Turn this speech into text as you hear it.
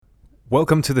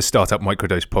Welcome to the Startup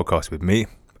Microdose podcast with me,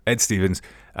 Ed Stevens,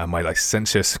 and my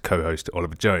licentious co-host,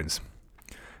 Oliver Jones.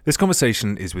 This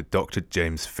conversation is with Dr.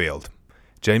 James Field.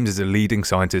 James is a leading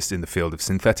scientist in the field of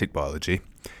synthetic biology.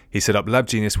 He set up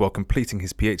LabGenius while completing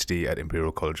his PhD at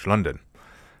Imperial College London.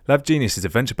 LabGenius is a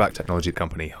venture-backed technology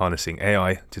company harnessing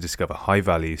AI to discover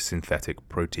high-value synthetic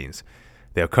proteins.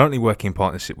 They are currently working in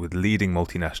partnership with leading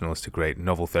multinationals to create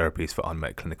novel therapies for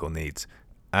unmet clinical needs,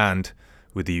 and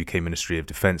with the UK Ministry of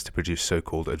Defence to produce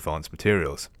so-called advanced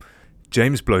materials.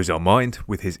 James blows our mind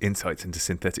with his insights into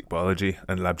synthetic biology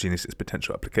and LabGenius'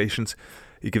 potential applications.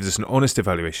 He gives us an honest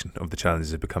evaluation of the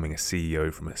challenges of becoming a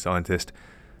CEO from a scientist.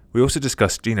 We also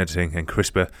discuss gene editing and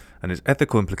CRISPR and its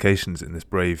ethical implications in this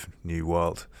brave new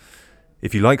world.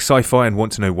 If you like sci-fi and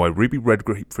want to know why ruby red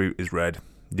grapefruit is red,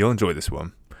 you'll enjoy this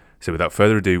one. So without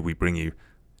further ado, we bring you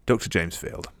Dr. James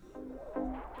Field.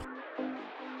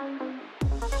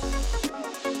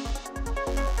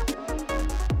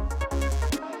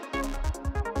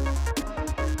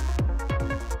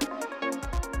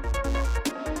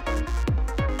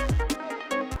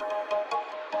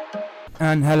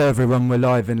 And hello everyone, we're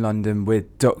live in London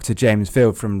with Dr. James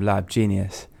Field from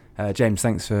LabGenius. James,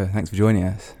 thanks for joining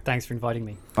us. Thanks for inviting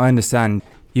me. I understand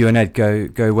you and Ed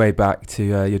go way back to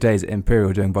your days at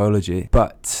Imperial doing biology,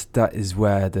 but that is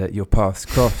where your paths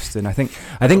crossed. And I think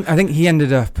he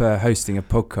ended up hosting a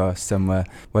podcast somewhere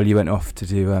while you went off to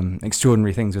do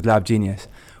extraordinary things with LabGenius.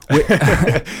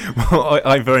 Well,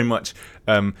 I very much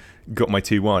got my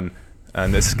 2-1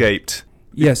 and escaped.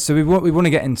 Yes, so we want to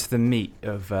get into the meat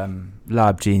of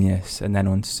LabGenius and then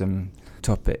on to some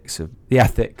topics of the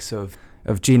ethics of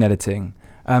gene editing.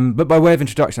 But by way of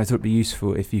introduction, I thought it'd be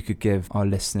useful if you could give our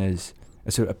listeners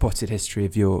a sort of a potted history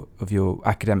of your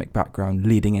academic background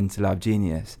leading into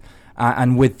LabGenius,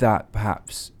 and with that,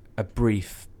 perhaps a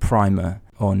brief primer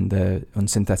on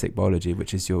synthetic biology,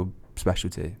 which is your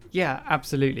specialty. Yeah,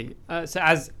 absolutely. So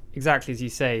exactly as you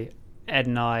say, Ed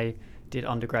and I did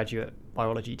undergraduate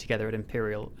biology together at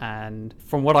Imperial, and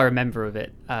from what I remember of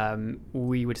it,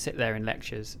 we would sit there in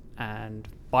lectures, and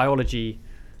biology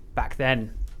back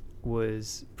then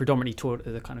was predominantly taught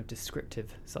as a kind of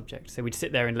descriptive subject. So we'd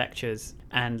sit there in lectures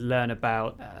and learn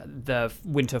about the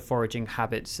winter foraging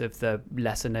habits of the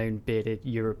lesser known bearded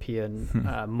European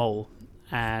mole.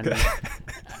 And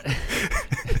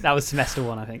that was semester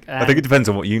 1, I think. I think it depends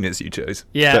on what units you chose.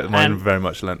 Yeah. But mine very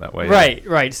much learnt that way.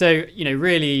 Right. So,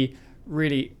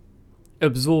 really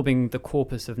absorbing the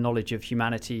corpus of knowledge of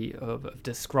humanity, of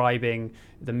describing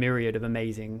the myriad of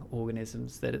amazing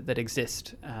organisms that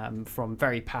exist from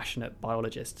very passionate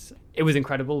biologists. It was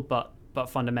incredible, but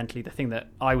fundamentally the thing that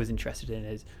I was interested in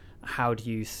is how do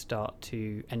you start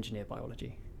to engineer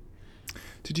biology?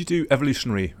 Did you do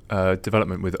evolutionary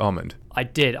development with Armand? I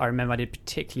did. I remember I did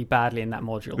particularly badly in that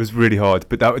module. It was really hard,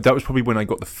 but that was probably when I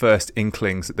got the first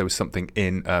inklings that there was something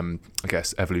in,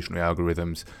 evolutionary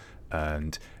algorithms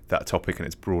and that topic and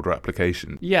its broader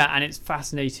application. Yeah, and it's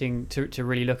fascinating to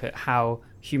really look at how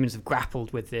humans have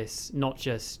grappled with this, not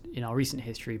just in our recent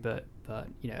history, but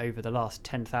over the last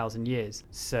 10,000 years.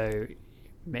 So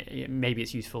maybe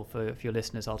it's useful for your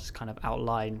listeners. I'll just kind of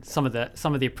outline some of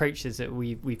the approaches that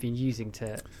we've been using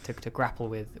to grapple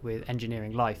with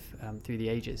engineering life through the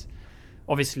ages.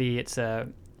 Obviously, it's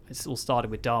all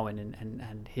started with Darwin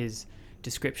and his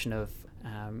description of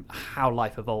how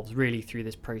life evolves really through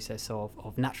this process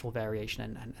of natural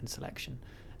variation and selection.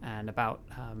 And about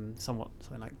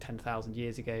something like 10,000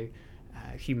 years ago,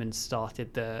 humans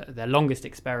started their longest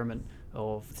experiment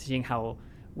of seeing how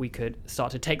we could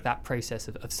start to take that process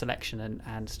of selection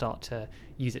and start to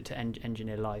use it to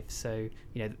engineer life. So,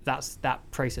 that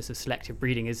process of selective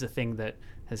breeding is the thing that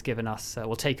has given us,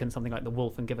 taken something like the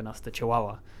wolf and given us the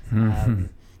chihuahua.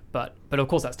 But of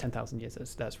course, that's 10,000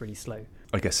 years. That's really slow.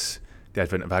 I guess the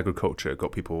advent of agriculture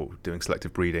got people doing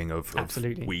selective breeding of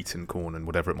wheat and corn and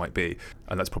whatever it might be.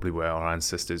 And that's probably where our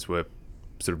ancestors were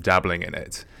sort of dabbling in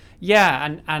it.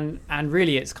 Yeah, and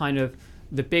really it's kind of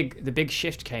the big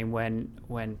shift came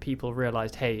when people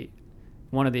realized, hey,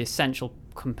 one of the essential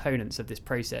components of this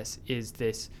process is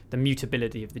the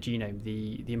mutability of the genome,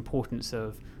 the importance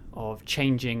of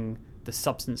changing the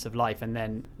substance of life and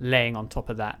then laying on top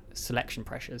of that selection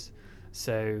pressures.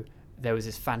 So there was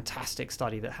this fantastic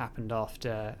study that happened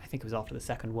after the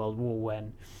Second World War,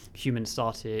 when humans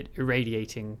started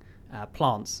irradiating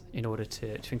plants in order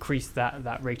to increase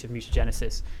that rate of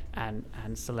mutagenesis and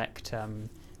select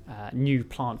new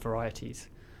plant varieties.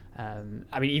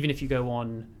 Even if you go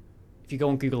on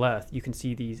Google Earth, you can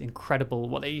see these incredible,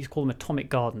 what they used to call them atomic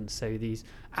gardens. So these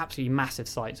absolutely massive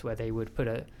sites where they would put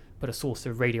a source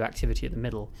of radioactivity at the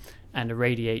middle and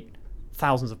irradiate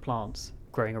thousands of plants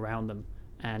growing around them.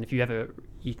 And if you've ever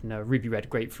eaten a ruby red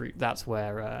grapefruit, that's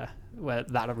where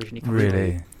that originally comes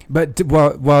Really? from. But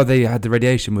while they had the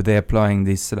radiation, were they applying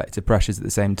these selective pressures at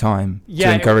the same time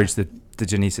to encourage the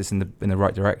genesis in the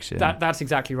right direction? That's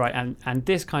exactly right. And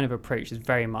this kind of approach is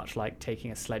very much like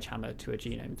taking a sledgehammer to a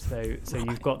genome. So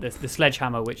you've got the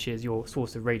sledgehammer, which is your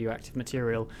source of radioactive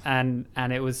material, and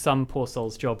it was some poor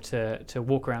soul's job to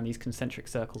walk around these concentric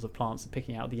circles of plants and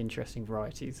picking out the interesting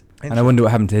varieties. And I wonder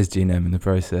what happened to his genome in the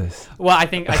process. Well, I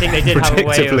think they did have a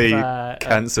way of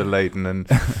cancer laden and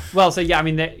well, so yeah, I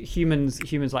mean, humans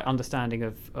like understanding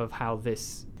of how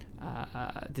this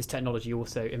technology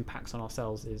also impacts on our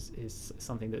cells is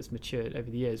something that's matured over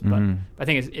the years. But I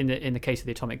think it's in the case of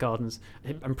the atomic gardens,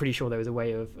 I'm pretty sure there was a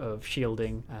way of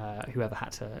shielding whoever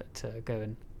had to go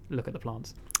and look at the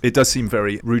plants. It does seem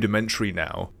very rudimentary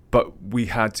now, but we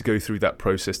had to go through that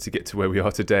process to get to where we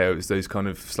are today. It was those kind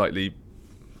of slightly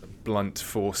blunt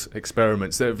force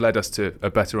experiments that have led us to a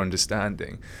better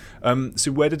understanding.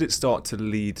 So where did it start to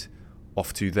lead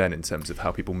off to then, in terms of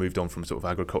how people moved on from sort of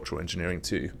agricultural engineering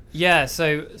to? Yeah,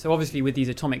 so obviously with these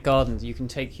atomic gardens, you can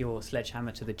take your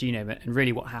sledgehammer to the genome, and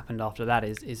really what happened after that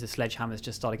is the sledgehammers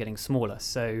just started getting smaller.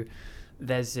 So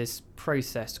there's this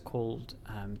process called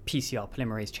PCR,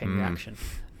 polymerase chain reaction.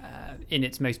 In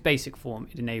its most basic form,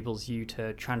 it enables you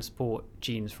to transport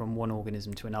genes from one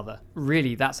organism to another.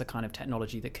 Really, that's a kind of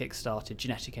technology that kick-started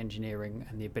genetic engineering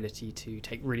and the ability to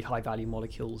take really high-value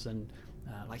molecules and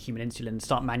like human insulin,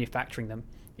 start manufacturing them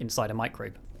inside a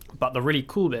microbe. But the really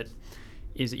cool bit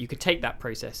is that you could take that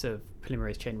process of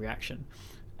polymerase chain reaction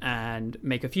and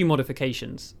make a few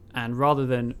modifications, and rather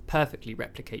than perfectly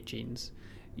replicate genes,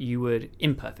 you would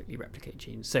imperfectly replicate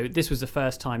genes. So this was the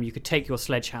first time you could take your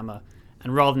sledgehammer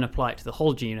and rather than apply it to the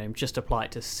whole genome, just apply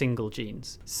it to single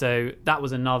genes. So that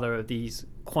was another of these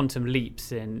quantum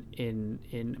leaps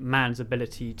in man's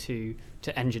ability to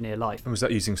engineer life. And was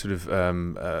that using sort of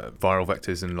viral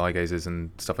vectors and ligases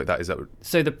and stuff like that? Is that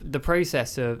so the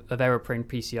process of error-prone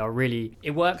PCR really,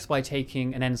 it works by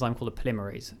taking an enzyme called a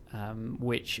polymerase,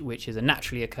 which is a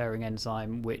naturally occurring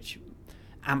enzyme which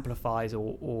amplifies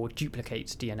or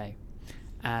duplicates DNA.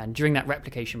 And during that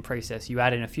replication process, you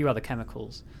add in a few other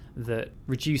chemicals that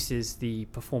reduces the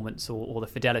performance or the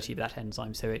fidelity of that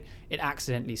enzyme. So it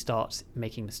accidentally starts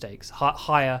making mistakes,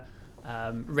 higher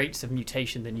rates of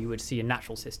mutation than you would see in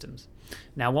natural systems.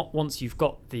 Now, once you've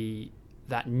got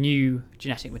that new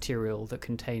genetic material that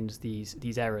contains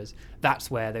these errors,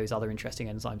 that's where those other interesting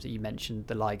enzymes that you mentioned,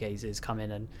 the ligases, come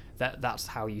in, and that's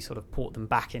how you sort of port them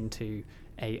back into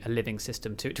a living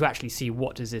system to actually see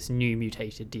what does this new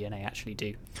mutated DNA actually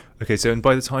do. Okay, so and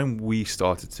by the time we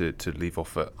started to leave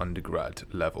off at undergrad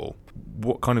level,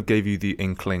 what kind of gave you the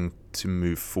inkling to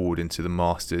move forward into the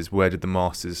masters? Where did the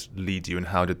masters lead you, and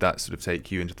how did that sort of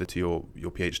take you into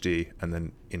your PhD and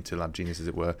then into Lab Genius, as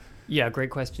it were? Yeah, great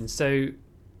question. So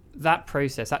that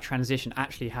process, that transition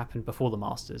actually happened before the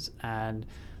masters, and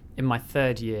in my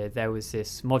third year, there was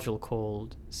this module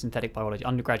called synthetic biology,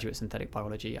 undergraduate synthetic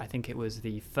biology. I think it was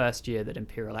the first year that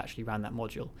Imperial actually ran that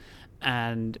module.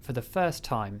 And for the first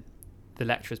time, the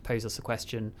lecturers posed us a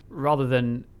question. Rather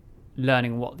than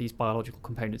learning what these biological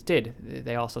components did,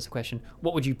 they asked us a question: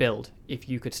 what would you build if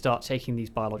you could start taking these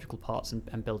biological parts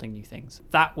and building new things?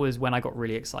 That was when I got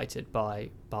really excited by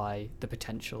the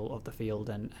potential of the field,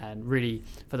 and really,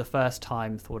 for the first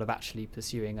time, thought of actually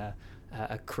pursuing a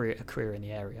career in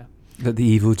the area. The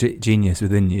evil genius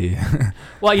within you.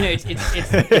 Well,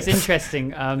 it's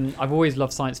interesting. I've always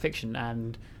loved science fiction,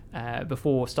 and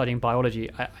before studying biology,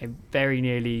 I very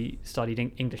nearly studied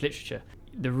English literature.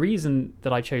 The reason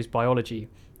that I chose biology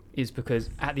is because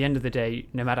at the end of the day,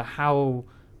 no matter how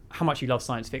much you love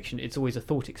science fiction, it's always a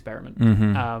thought experiment.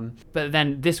 Mm-hmm. But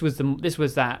then this was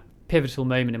that pivotal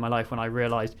moment in my life when I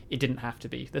realized it didn't have to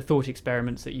be. The thought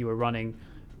experiments that you were running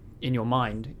in your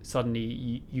mind,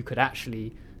 suddenly you could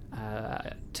actually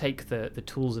take the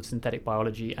tools of synthetic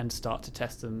biology and start to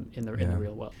test them in the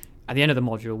real world. At the end of the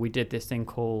module, we did this thing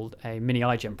called a mini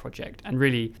iGEM project, and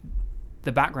really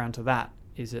the background to that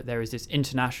is that there is this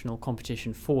international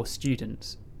competition for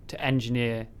students to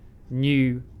engineer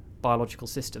new biological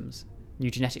systems, new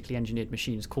genetically engineered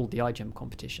machines, called the iGEM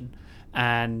competition.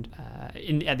 And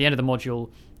at the end of the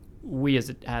module, we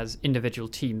as individual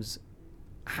teams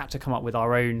had to come up with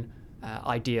our own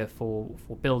idea for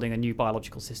building a new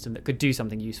biological system that could do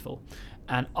something useful.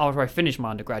 And after I finished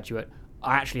my undergraduate,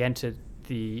 I actually entered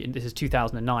this is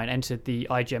 2009, entered the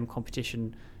iGEM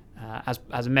competition as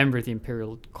a member of the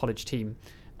Imperial College team.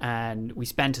 And we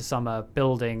spent a summer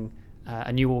building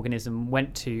a new organism,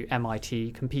 went to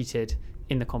MIT, competed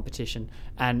in the competition.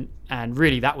 And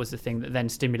really that was the thing that then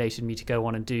stimulated me to go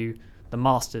on and do the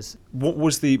masters. What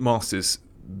was the masters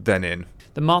then in?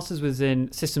 The master's was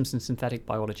in systems and synthetic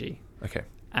biology. Okay.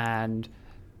 And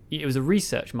it was a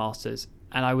research master's,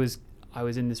 and I was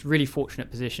in this really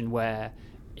fortunate position where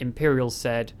Imperial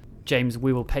said, James,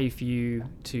 we will pay for you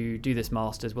to do this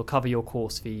master's, we'll cover your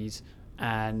course fees,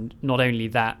 and not only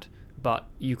that, but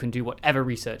you can do whatever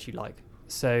research you like.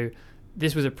 So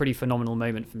this was a pretty phenomenal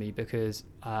moment for me, because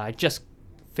I just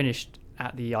finished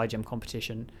at the iGEM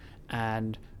competition,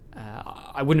 and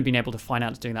I wouldn't have been able to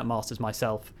finance doing that master's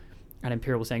myself. And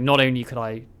Imperial was saying not only could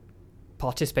I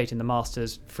participate in the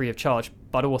master's free of charge,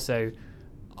 but also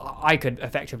I could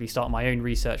effectively start my own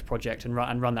research project and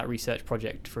run that research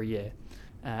project for a year.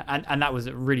 And that was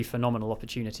a really phenomenal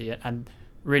opportunity. And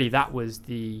really that was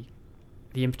the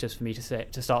impetus for me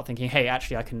to start thinking, hey,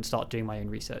 actually I can start doing my own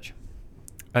research.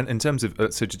 And in terms of,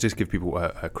 so to just give people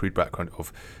a crude background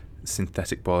of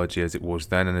synthetic biology as it was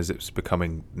then and as it's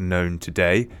becoming known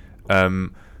today,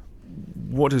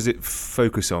 what does it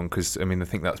focus on? Because, I mean, I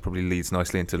think that probably leads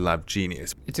nicely into Lab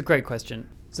Genius. It's a great question.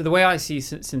 So the way I see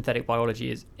synthetic biology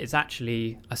is it's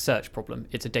actually a search problem.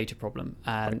 It's a data problem.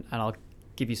 And I'll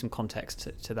give you some context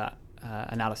to that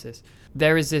analysis.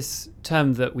 There is this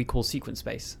term that we call sequence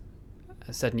space.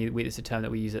 Certainly, it's a term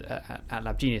that we use at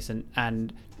Lab Genius.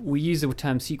 And we use the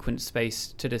term sequence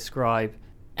space to describe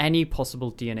any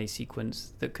possible DNA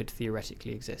sequence that could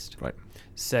theoretically exist. Right.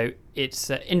 So it's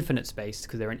infinite space,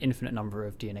 because there are an infinite number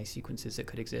of DNA sequences that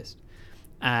could exist.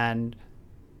 And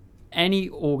any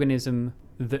organism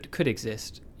that could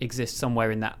exist exists somewhere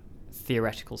in that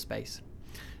theoretical space.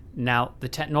 Now, the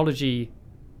technology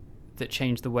that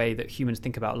changed the way that humans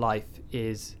think about life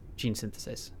is gene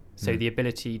synthesis. So the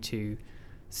ability to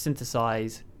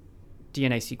synthesize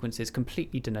DNA sequences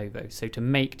completely de novo. So to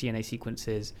make DNA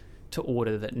sequences to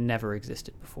order that never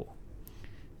existed before.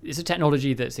 It's a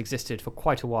technology that's existed for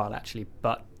quite a while, actually,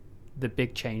 but the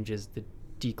big change is the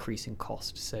decrease in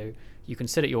cost. So you can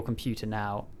sit at your computer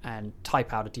now and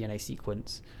type out a DNA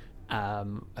sequence,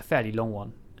 a fairly long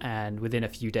one, and within a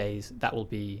few days that will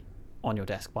be on your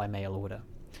desk by mail order.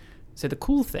 So the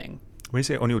cool thing... When you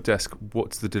say on your desk,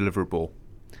 what's the deliverable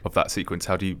of that sequence?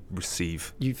 How do you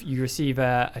receive? You receive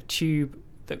a tube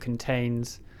that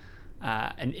contains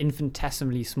an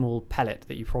infinitesimally small pellet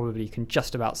that you probably can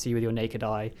just about see with your naked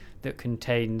eye, that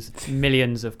contains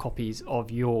millions of copies of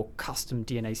your custom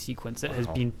DNA sequence that has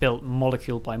been built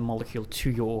molecule by molecule to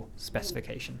your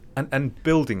specification. And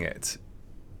building it,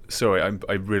 sorry,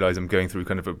 I realise I'm going through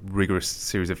kind of a rigorous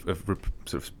series of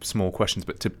sort of small questions,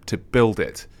 but to build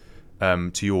it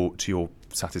to your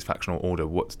satisfaction or order,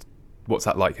 what's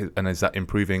that like, and is that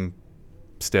improving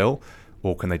still?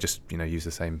 Or can they just, use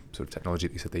the same sort of technology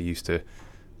that you said they used to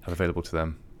have available to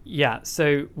them? Yeah,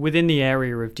 so within the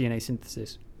area of DNA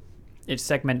synthesis, it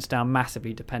segments down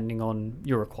massively depending on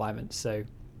your requirements. So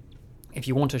if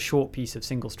you want a short piece of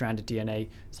single-stranded DNA,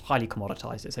 it's highly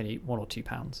commoditized. It's only 1 or 2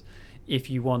 pounds.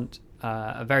 If you want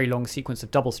a very long sequence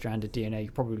of double-stranded DNA,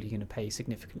 you're probably going to pay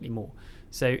significantly more.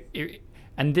 So,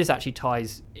 and this actually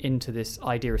ties into this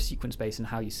idea of sequence space and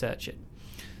how you search it.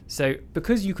 So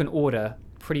because you can order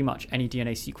pretty much any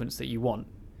DNA sequence that you want,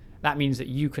 that means that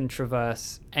you can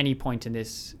traverse any point in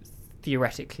this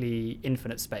theoretically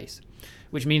infinite space,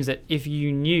 which means that if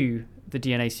you knew the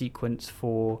DNA sequence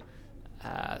for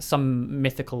some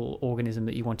mythical organism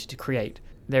that you wanted to create,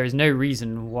 there is no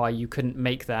reason why you couldn't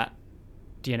make that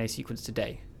DNA sequence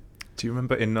today. Do you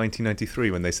remember in 1993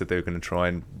 when they said they were going to try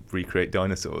and recreate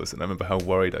dinosaurs? And I remember how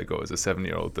worried I got as a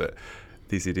 7-year-old that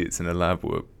these idiots in a lab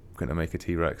were going to make a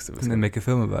T-Rex. Didn't they make a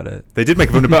film about it? They did make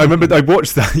a film about it. I remember I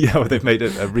watched that. Yeah, well, they've made a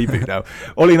reboot now.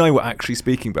 Ollie and I were actually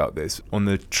speaking about this on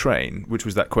the train, which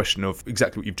was that question of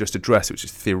exactly what you've just addressed, which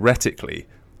is theoretically,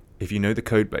 if you know the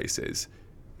code bases,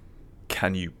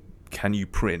 can you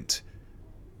print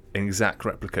an exact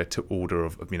replica to order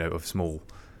of small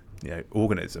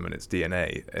organism and its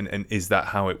DNA, and is that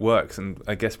how it works? And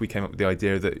I guess we came up with the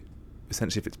idea that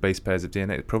essentially if it's base pairs of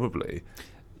DNA, probably.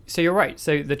 So you're right.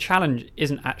 So the challenge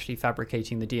isn't actually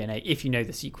fabricating the DNA if you know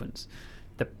the sequence.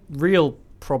 The real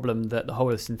problem that the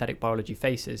whole of synthetic biology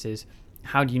faces is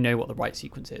how do you know what the right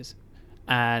sequence is?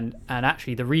 And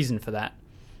actually the reason for that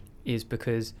is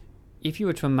because if you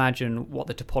were to imagine what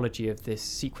the topology of this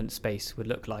sequence space would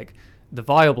look like, the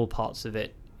viable parts of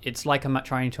it, it's like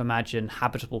trying to imagine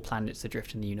habitable planets that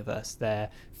drift in the universe. They're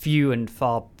few and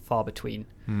far between.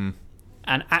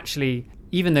 And actually,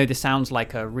 even though this sounds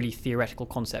like a really theoretical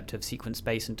concept of sequence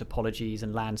space and topologies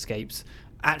and landscapes,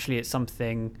 actually it's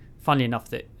something, funnily enough,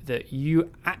 that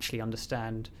you actually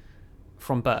understand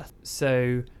from birth.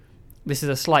 So this is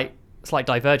a slight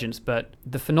divergence, but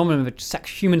the phenomenon of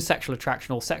human sexual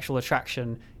attraction or sexual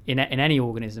attraction in any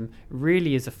organism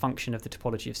really is a function of the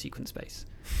topology of sequence space.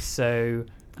 So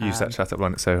use that chat up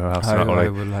line at Soho House. I Ollie.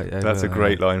 would like That's a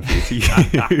great line for you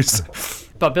to use.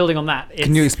 But building on that,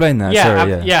 Can you explain that? Yeah,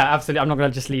 Sorry, yeah, absolutely. I'm not going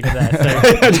to just leave it there.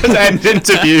 So. Just end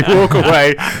interview, walk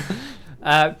away.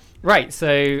 Right.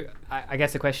 So I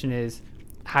guess the question is,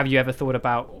 have you ever thought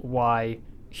about why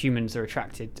humans are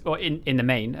attracted, or in the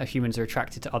main, humans are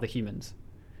attracted to other humans?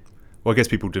 Well, I guess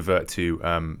people divert to,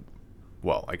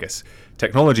 I guess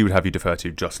technology would have you defer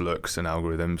to just looks and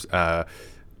algorithms.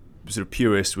 Sort of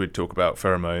purists would talk about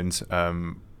pheromones.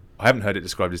 I haven't heard it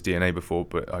described as DNA before,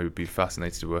 but I would be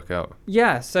fascinated to work out.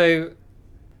 Yeah, so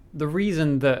the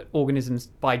reason that organisms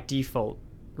by default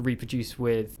reproduce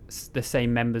with the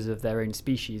same members of their own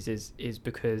species is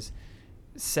because,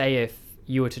 say, if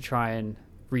you were to try and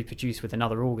reproduce with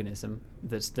another organism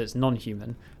that's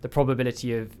non-human, the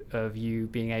probability of you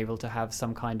being able to have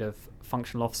some kind of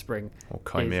functional offspring Or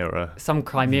chimera.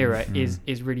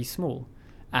 is really small.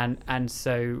 And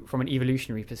so from an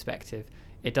evolutionary perspective,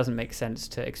 it doesn't make sense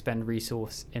to expend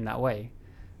resource in that way.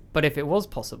 But if it was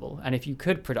possible, and if you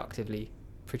could productively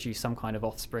produce some kind of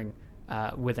offspring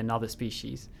with another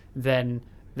species, then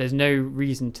there's no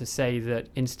reason to say that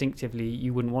instinctively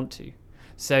you wouldn't want to.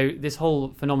 So this whole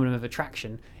phenomenon of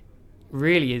attraction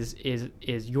really is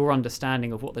your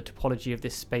understanding of what the topology of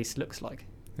this space looks like.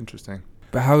 Interesting.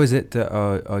 But how is it that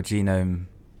our genome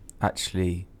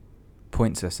actually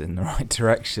points us in the right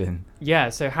direction? Yeah,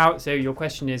 so your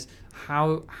question is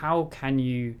how can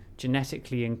you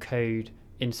genetically encode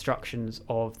instructions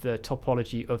of the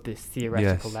topology of this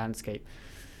theoretical landscape?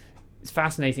 It's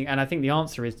fascinating, and I think the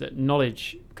answer is that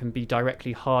knowledge can be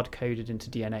directly hard-coded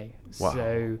into DNA. Wow.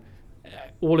 So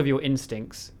all of your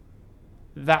instincts,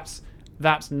 that's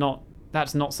not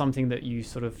something that you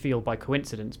sort of feel by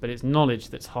coincidence, but it's knowledge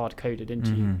that's hard-coded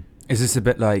into you. Is this a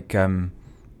bit like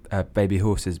baby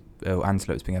horses or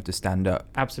antelopes being able to stand up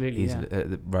Absolutely, easily,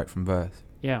 right from birth?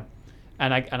 Yeah.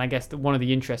 And I guess that one of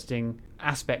the interesting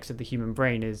aspects of the human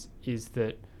brain is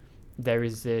that there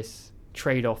is this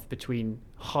trade-off between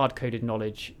hard-coded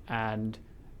knowledge and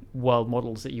world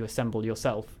models that you assemble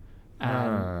yourself.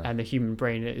 And the human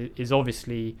brain is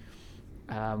obviously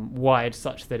wired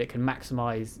such that it can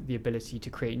maximize the ability to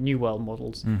create new world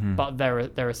models. But there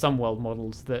are some world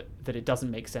models that it doesn't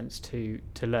make sense to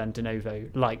learn de novo,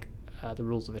 like the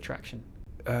rules of attraction.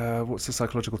 What's the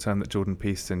psychological term that Jordan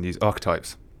Peterson used?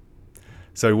 Archetypes.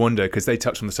 So I wonder, because they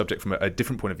touch on the subject from a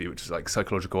different point of view, which is like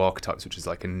psychological archetypes, which is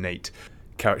like innate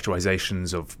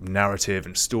characterizations of narrative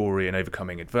and story and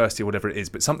overcoming adversity or whatever it is,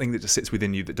 but something that just sits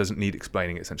within you that doesn't need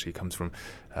explaining. It essentially comes from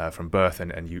birth,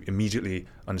 and you immediately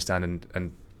understand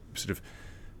and sort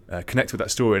of connect with that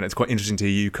story. And it's quite interesting to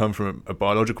hear you come from a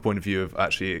biological point of view of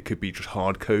actually it could be just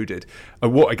hard-coded.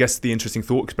 What I guess the interesting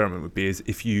thought experiment would be is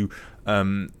if you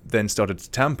then started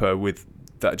to tamper with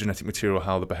that genetic material,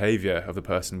 how the behavior of the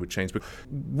person would change. But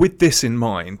with this in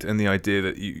mind and the idea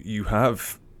that you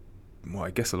have, well, I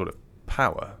guess a lot of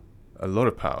power,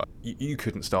 you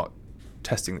couldn't start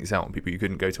testing these out on people. You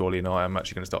couldn't go to Ollie and I'm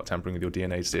actually going to start tampering with your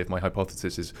DNA to see if my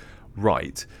hypothesis is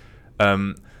right.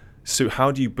 So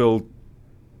how do you build,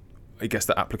 I guess,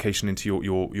 that application into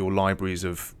your libraries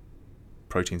of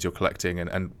proteins you're collecting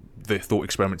and the thought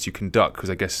experiments you conduct?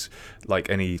 Because I guess, like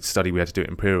any study we had to do at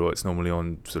Imperial, it's normally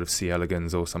on sort of C.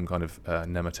 elegans or some kind of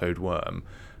nematode worm.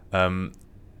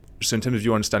 So in terms of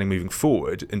your understanding moving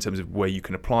forward, in terms of where you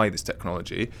can apply this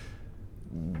technology,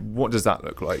 what does that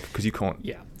look like? Because you can't.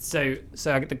 Yeah. So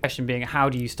I get the question being, how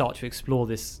do you start to explore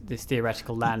this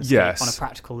theoretical landscape on a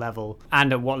practical level,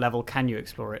 and at what level can you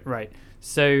explore it? Right.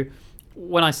 So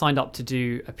when I signed up to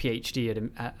do a PhD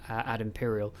at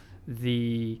Imperial,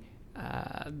 the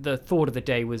thought of the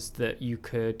day was that you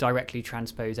could directly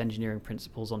transpose engineering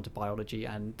principles onto biology,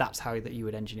 and that's how that you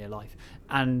would engineer life.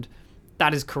 And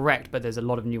that is correct, but there's a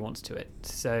lot of nuance to it.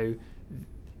 So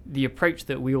the approach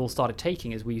that we all started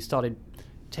taking is we started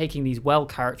taking these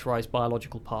well-characterized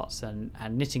biological parts and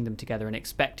knitting them together and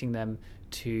expecting them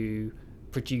to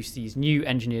produce these new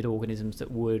engineered organisms that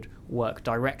would work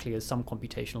directly as some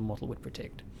computational model would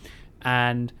predict.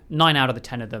 And 9 out of the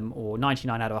 10 of them, or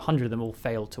 99 out of 100 of them, all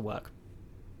failed to work.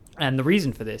 And the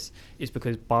reason for this is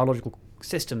because biological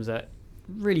systems are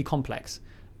really complex,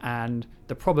 and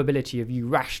the probability of you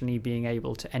rationally being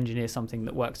able to engineer something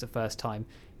that works the first time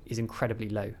is incredibly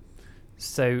low.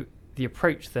 So the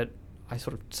approach that I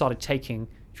sort of started taking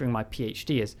during my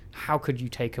PhD is, how could you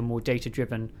take a more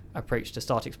data-driven approach to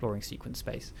start exploring sequence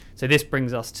space? So this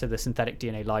brings us to the synthetic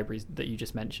DNA libraries that you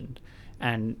just mentioned.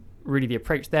 And really the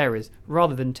approach there is,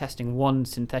 rather than testing one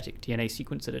synthetic DNA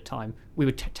sequence at a time, we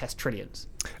would test trillions.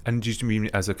 And do you mean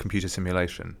as a computer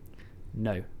simulation?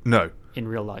 No, No. in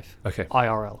real life. Okay.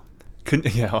 IRL.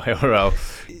 IRL.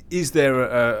 Is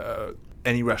there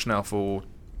any rationale for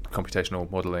computational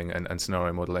modelling and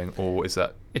scenario modelling, or is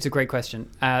that... It's a great question.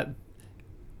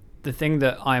 The thing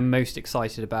that I'm most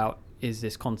excited about is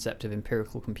this concept of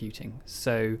empirical computing.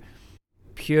 So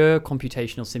pure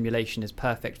computational simulation is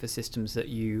perfect for systems that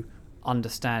you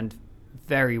understand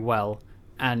very well,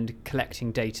 and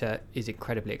collecting data is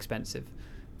incredibly expensive.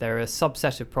 There are a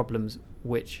subset of problems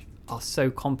which are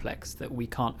so complex that we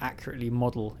can't accurately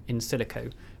model in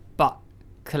silico, but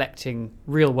collecting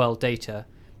real world data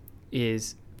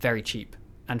is very cheap.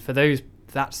 And for that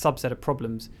subset of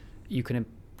problems, you can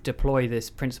deploy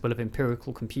this principle of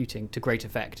empirical computing to great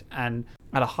effect. And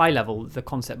at a high level, the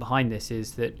concept behind this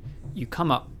is that you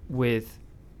come up with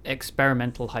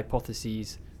experimental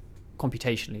hypotheses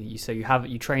computationally. So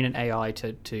you train an AI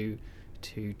to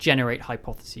generate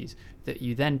hypotheses that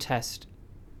you then test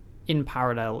in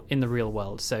parallel in the real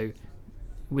world. So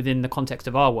within the context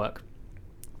of our work,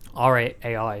 our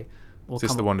AI will Is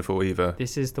this the wonderful Eva?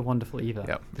 This is the wonderful Eva.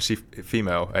 Yeah. Is she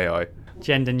female AI?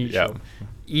 Gender neutral. Yeah.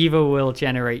 Eva will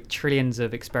generate trillions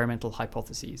of experimental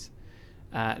hypotheses.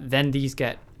 Then these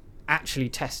get actually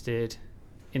tested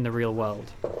in the real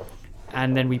world.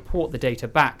 And then we port the data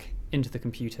back into the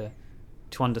computer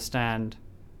to understand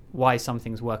why some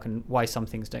things work and why some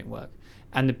things don't work.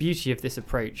 And the beauty of this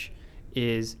approach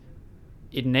is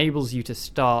it enables you to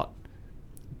start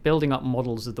building up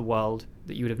models of the world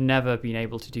that you would have never been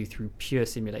able to do through pure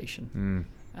simulation.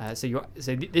 So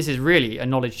this is really a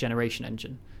knowledge generation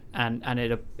engine, and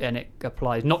it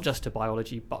applies not just to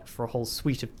biology but for a whole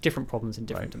suite of different problems in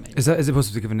different domains. Is it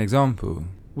possible to give an example?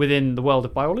 Within the world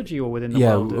of biology or within the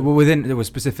world of... within, it was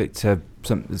specific to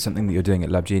something that you're doing at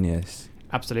Lab Genius.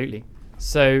 Absolutely.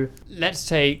 So let's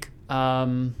take...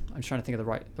 I'm trying to think of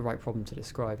the right problem to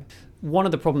describe. One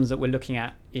of the problems that we're looking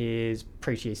at is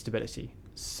protease stability.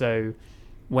 So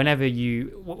when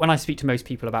I speak to most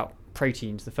people about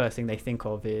proteins, the first thing they think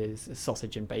of is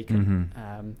sausage and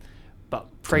bacon.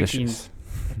 But proteins,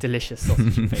 delicious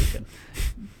sausage and bacon.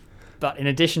 But in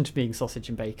addition to being sausage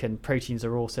and bacon, proteins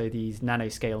are also these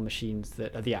nanoscale machines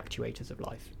that are the actuators of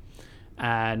life.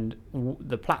 And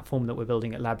the platform that we're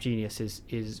building at Lab Genius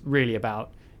is really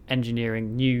about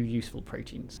engineering new useful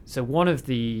proteins. So one of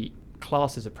the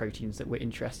classes of proteins that we're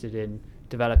interested in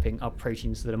developing are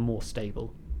proteins that are more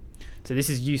stable. So this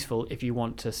is useful if you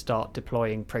want to start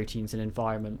deploying proteins in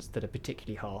environments that are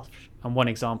particularly harsh. And one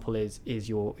example is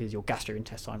your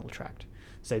gastrointestinal tract.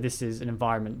 So this is an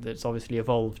environment that's obviously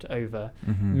evolved over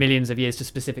millions of years to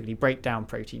specifically break down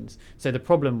proteins. So the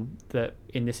problem that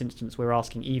in this instance we're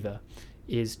asking Eva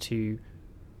is to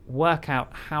work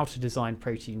out how to design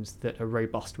proteins that are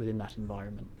robust within that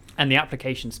environment. And the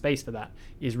application space for that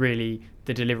is really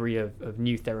the delivery of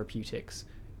new therapeutics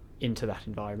into that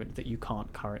environment that you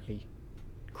can't currently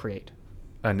create.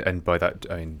 And by that,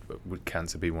 I mean, would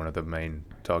cancer be one of the main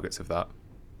targets of that?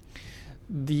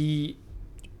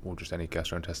 Or just any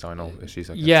gastrointestinal issues,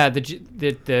 I guess? Yeah,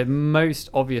 the most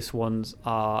obvious ones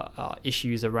are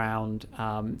issues around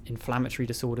inflammatory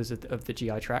disorders of the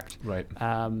GI tract. Right.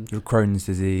 Crohn's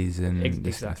disease and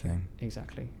this kind of thing.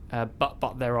 Exactly.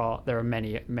 But there are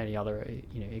many other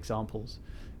examples.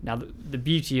 Now the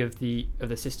beauty of the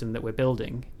system that we're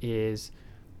building is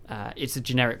it's a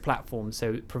generic platform.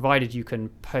 So provided you can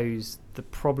pose the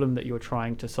problem that you're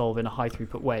trying to solve in a high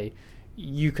throughput way,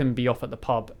 you can be off at the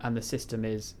pub and the system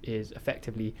is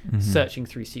effectively searching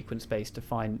through sequence space to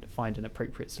find an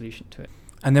appropriate solution to it.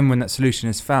 And then when that solution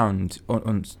is found,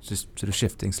 on just sort of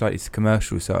shifting slightly to the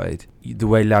commercial side, the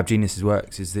way Lab Genius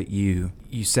works is that you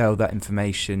sell that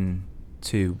information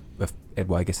to,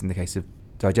 I guess in the case of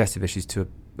digestive issues, to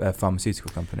a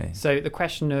pharmaceutical company. So the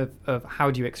question of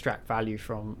how do you extract value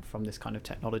from this kind of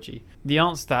technology? The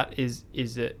answer to that is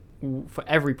that for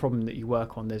every problem that you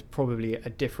work on, there's probably a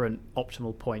different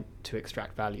optimal point to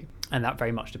extract value. And that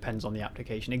very much depends on the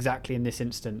application. Exactly in this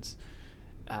instance,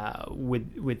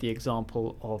 with the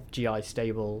example of GI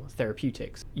stable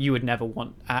therapeutics, you would never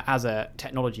want, as a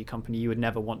technology company, you would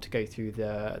never want to go through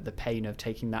the pain of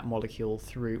taking that molecule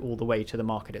through all the way to the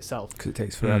market itself. Because it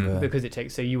takes forever.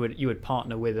 So you would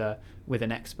partner with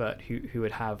an expert who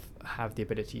would have the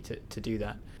ability to do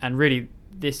that. And really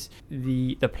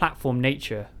the platform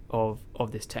nature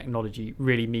of this technology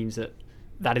really means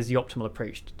that is the optimal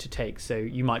approach to take. So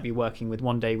you might be working with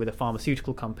one day with a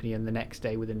pharmaceutical company and the next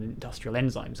day with an industrial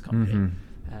enzymes company.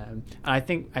 And I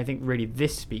think really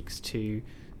this speaks to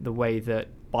the way that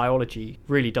biology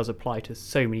really does apply to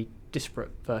so many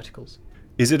disparate verticals.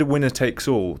 Is it a winner takes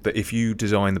all, that if you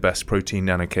design the best protein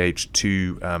nanocage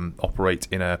to operate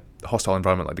in a hostile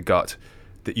environment like the gut,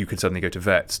 that you can suddenly go to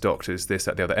vets, doctors, this,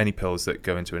 that, the other, any pills that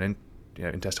go into an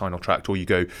intestinal tract, or you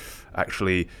go,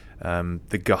 actually,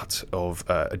 the gut of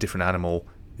a different animal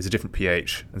is a different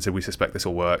pH, and so we suspect this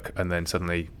will work, and then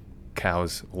suddenly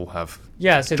cows all have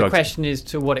so drugs. The question is,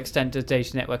 to what extent does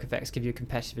data network effects give you a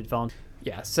competitive advantage?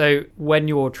 So when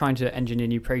you're trying to engineer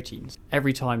new proteins,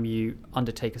 every time you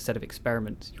undertake a set of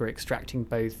experiments, you're extracting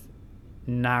both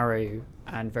narrow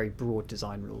and very broad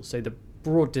design rules. So the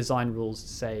broad design rules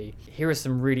say, here are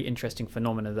some really interesting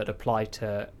phenomena that apply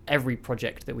to every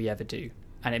project that we ever do.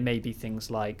 And it may be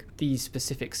things like, these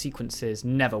specific sequences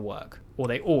never work, or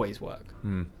they always work.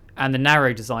 And the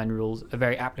narrow design rules are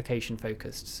very application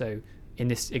focused. So in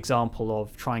this example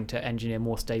of trying to engineer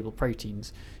more stable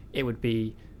proteins, it would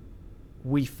be,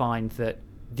 we find that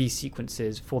these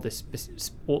sequences for this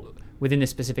within this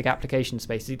specific application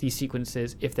space, these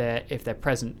sequences, if they're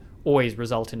present, always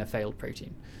result in a failed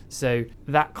protein. So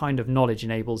that kind of knowledge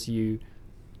enables you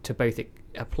to both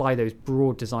apply those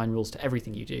broad design rules to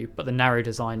everything you do, but the narrow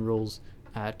design rules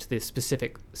to the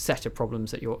specific set of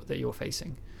problems that you're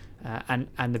facing.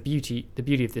 And the beauty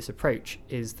of this approach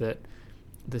is that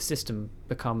the system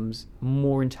becomes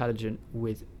more intelligent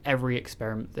with every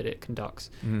experiment that it conducts.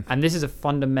 And this is a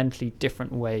fundamentally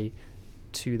different way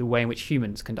to the way in which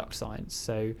humans conduct science.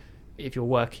 So if you're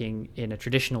working in a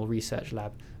traditional research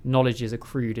lab, knowledge is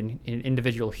accrued in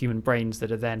individual human brains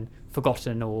that are then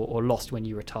forgotten or lost when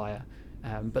you retire.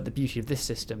 But the beauty of this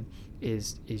system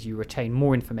is you retain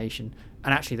more information,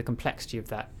 and actually the complexity of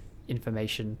that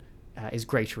information is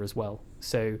greater as well.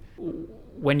 So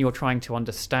when you're trying to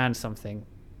understand something,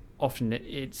 often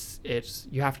it's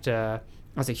you have to,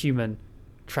 as a human,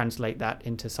 translate that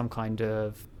into some kind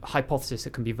of hypothesis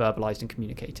that can be verbalized and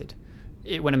communicated.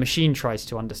 When a machine tries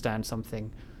to understand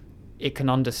something, it can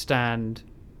understand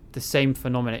the same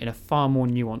phenomena in a far more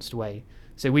nuanced way.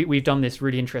 So we've done this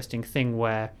really interesting thing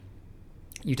where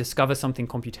you discover something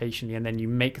computationally and then you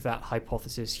make that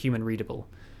hypothesis human readable.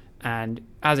 And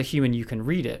as a human, you can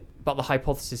read it, but the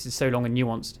hypothesis is so long and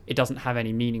nuanced, it doesn't have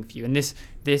any meaning for you. And this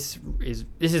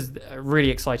is a really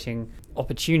exciting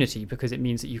opportunity, because it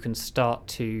means that you can start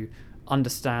to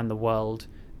understand the world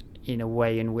in a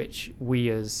way in which we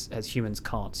as humans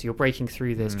can't. So you're breaking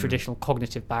through this traditional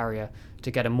cognitive barrier to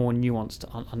get a more nuanced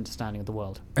understanding of the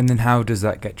world. And then how does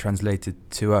that get translated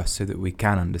to us so that we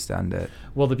can understand it?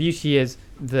 Well, the beauty is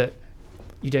that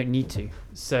you don't need to.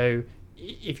 So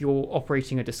if you're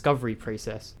operating a discovery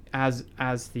process, as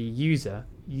the user,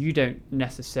 you don't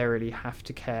necessarily have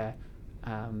to care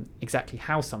exactly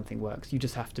how something works. You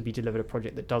just have to be delivered a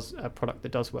product that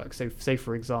does work. So say,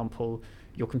 for example,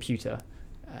 your computer.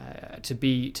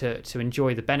 To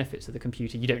enjoy the benefits of the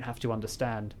computer, you don't have to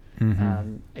understand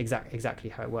exactly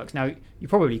how it works. Now, you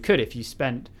probably could if you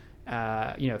spent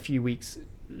a few weeks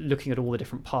looking at all the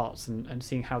different parts and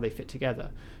seeing how they fit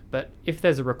together. But if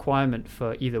there's a requirement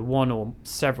for either one or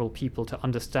several people to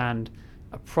understand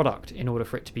a product in order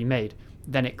for it to be made,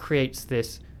 then it creates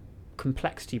this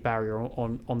complexity barrier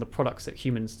on the products that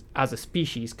humans as a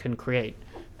species can create.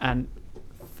 And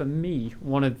for me,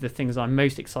 one of the things I'm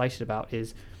most excited about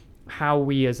is how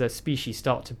we as a species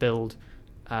start to build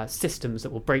systems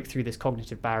that will break through this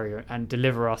cognitive barrier and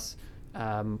deliver us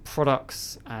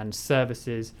products and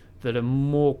services that are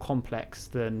more complex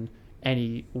than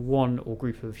any one or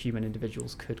group of human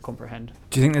individuals could comprehend.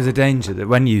 Do you think there's a danger that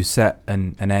when you set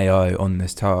an AI on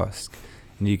this task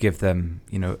and you give them,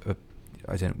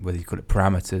 I don't know whether you call it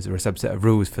parameters or a subset of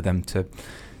rules for them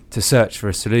to search for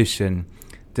a solution,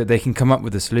 that they can come up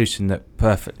with a solution that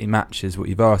perfectly matches what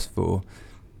you've asked for,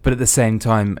 but at the same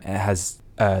time it has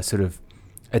sort of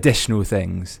additional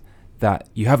things that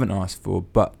you haven't asked for,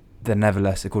 but they're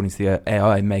nevertheless, according to the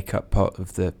AI, make up part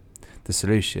of the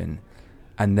solution.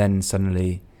 And then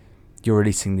suddenly you're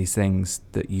releasing these things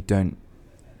that you don't,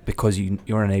 because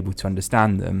you're unable to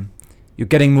understand them. You're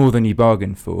getting more than you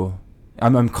bargained for.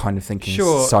 I'm kind of thinking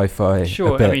sci-fi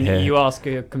a bit here. You ask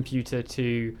a computer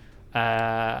to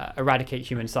eradicate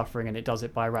human suffering, and it does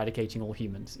it by eradicating all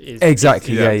humans.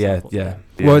 Exactly. Yeah.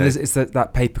 Well, it's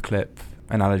that paperclip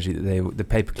analogy that the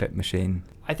paperclip machine.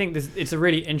 I think it's a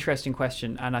really interesting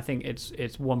question, and I think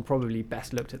it's one probably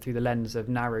best looked at through the lens of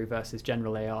narrow versus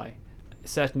general AI.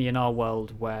 Certainly in our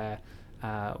world, where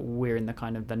we're in the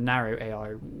kind of the narrow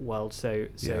AI world, so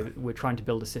we're trying to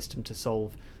build a system to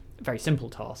solve very simple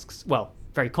tasks. Well,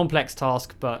 very complex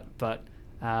tasks, but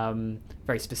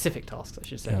very specific tasks, I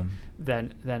should say.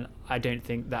 Then I don't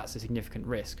think that's a significant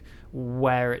risk.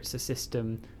 Where it's a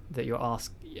system that you're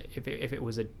asked, if it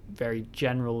was a very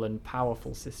general and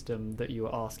powerful system that you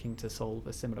were asking to solve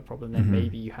a similar problem, then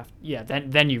maybe you have,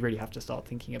 then you really have to start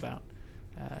thinking about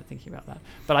thinking about that.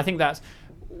 But I think that's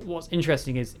what's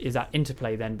interesting is that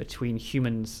interplay then between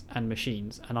humans and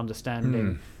machines, and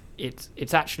understanding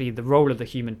it's actually the role of the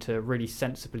human to really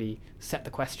sensibly set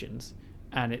the questions,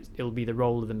 and it'll be the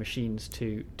role of the machines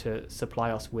to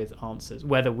supply us with answers.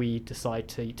 Whether we decide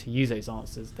to use those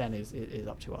answers then is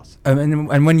up to us.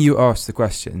 And when you ask the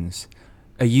questions,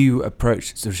 are you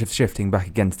approached, sort of shifting back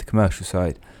again to the commercial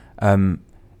side, are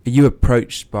you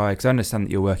approached by, because I understand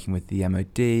that you're working with the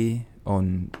MOD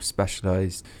on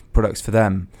specialised products for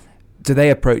them, do they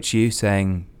approach you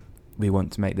saying, we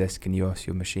want to make this, can you ask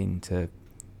your machine to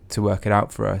work it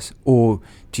out for us? Or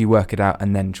do you work it out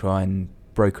and then try and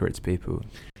broker it to people?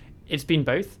 It's been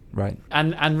both. Right.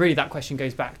 And really that question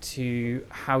goes back to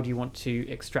how do you want to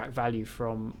extract value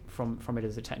from it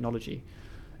as a technology.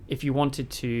 If you wanted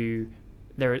to,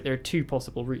 there are two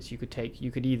possible routes you could take.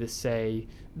 You could either say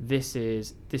this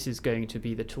is going to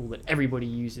be the tool that everybody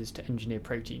uses to engineer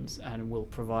proteins and we'll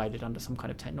provide it under some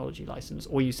kind of technology license,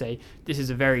 or you say this is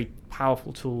a very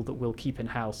powerful tool that we'll keep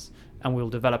in-house and we'll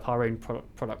develop our own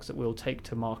products that we'll take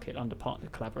to market under partner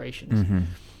collaborations. Mm-hmm.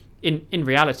 In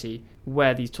reality,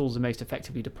 where these tools are most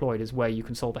effectively deployed is where you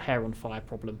can solve a hair on fire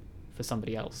problem for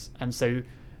somebody else. And so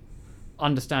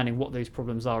understanding what those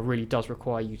problems are really does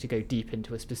require you to go deep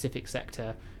into a specific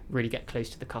sector, really get close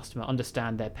to the customer,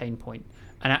 understand their pain point,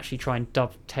 and actually try and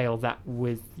dovetail that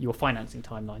with your financing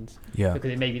timelines. Yeah. Because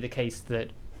it may be the case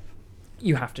that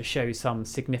you have to show some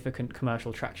significant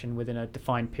commercial traction within a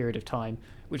defined period of time,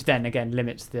 which then again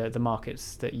limits the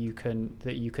markets that you can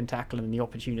tackle and the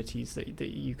opportunities that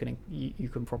you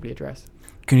can probably address.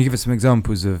 Can you give us some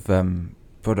examples of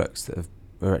products that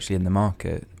are actually in the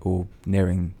market or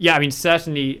nearing? Yeah, I mean,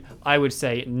 certainly I would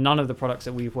say none of the products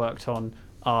that we've worked on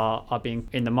are being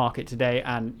in the market today,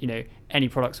 and any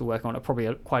products we're working on are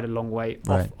probably quite a long way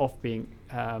off being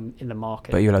in the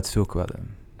market. But you're allowed to talk about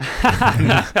them.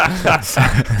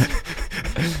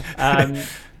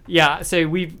 Yeah, so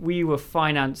we were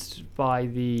financed by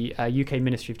the UK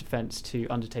Ministry of Defence to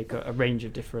undertake a range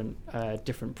of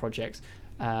different projects.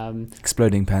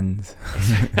 Exploding pens.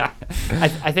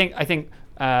 I think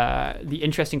the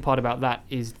interesting part about that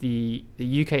is the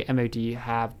UK MOD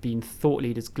have been thought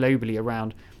leaders globally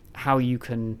around how you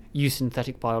can use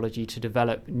synthetic biology to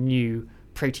develop new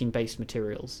protein-based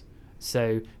materials.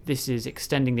 So this is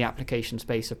extending the application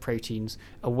space of proteins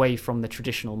away from the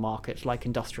traditional markets like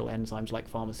industrial enzymes, like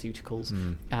pharmaceuticals,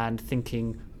 and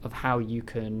thinking of how you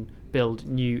can build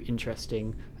new,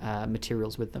 interesting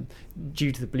materials with them.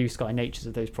 Due to the blue sky natures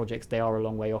of those projects, they are a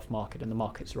long way off market, and the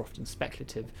markets are often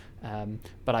speculative.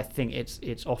 But I think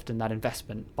it's often that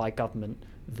investment by government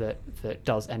that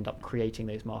does end up creating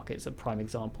those markets. A prime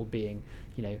example being,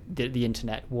 the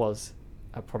internet was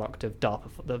a product of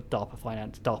DARPA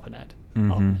finance, DARPANet.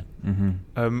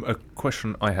 A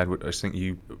question I had, which I think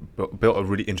you built a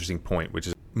really interesting point, which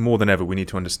is more than ever we need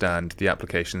to understand the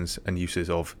applications and uses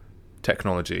of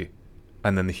technology,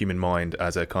 and then the human mind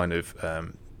as a kind of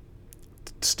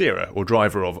steerer or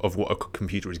driver of what a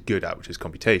computer is good at, which is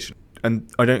computation.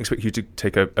 And I don't expect you to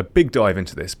take a big dive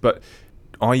into this, but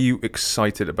are you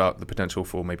excited about the potential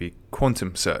for maybe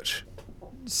quantum search?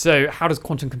 So how does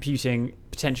quantum computing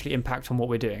potentially impact on what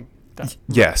we're doing?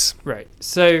 Yes. Right.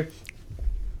 So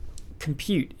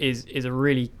compute is a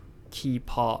really key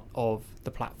part of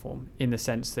the platform, in the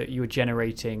sense that you're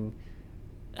generating,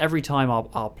 every time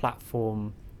our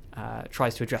platform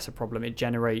tries to address a problem, it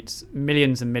generates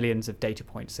millions and millions of data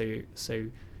points. So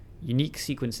unique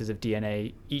sequences of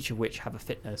DNA, each of which have a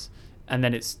fitness. And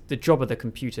then it's the job of the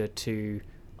computer to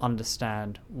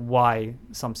understand why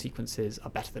some sequences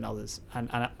are better than others and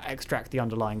extract the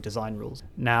underlying design rules.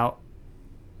 Now,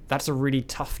 that's a really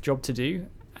tough job to do.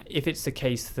 If it's the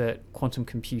case that quantum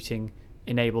computing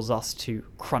enables us to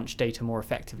crunch data more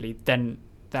effectively, then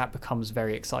that becomes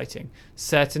very exciting.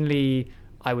 Certainly,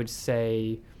 I would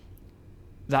say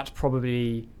that's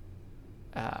probably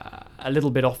a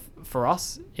little bit off for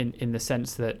us in the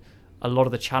sense that a lot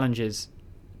of the challenges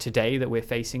today that we're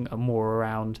facing are more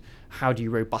around how do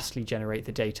you robustly generate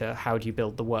the data, how do you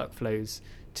build the workflows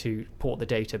to port the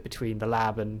data between the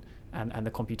lab and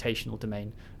the computational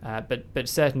domain. But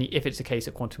certainly if it's a case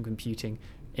that quantum computing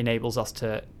enables us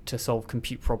to solve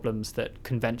compute problems that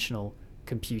conventional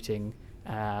computing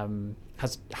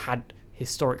has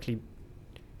historically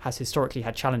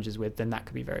had challenges with, then that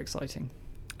could be very exciting.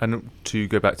 And to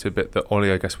go back to a bit that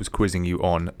Ollie, I guess, was quizzing you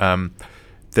on,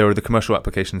 there are the commercial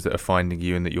applications that are finding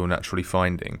you and that you're naturally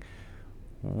finding.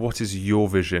 What is your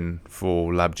vision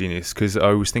for Lab Genius? Because I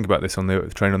always think about this on the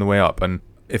train on the way up, and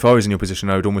if I was in your position,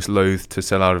 I would almost loathe to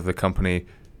sell out of the company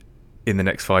in the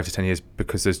next 5 to 10 years,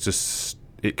 because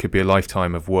it could be a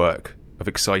lifetime of work of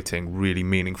exciting, really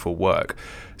meaningful work.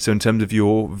 So in terms of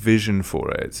your vision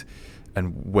for it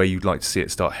and where you'd like to see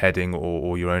it start heading,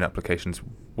 or your own applications,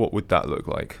 what would that look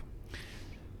like?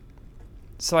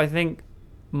 So I think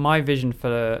my vision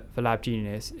for Lab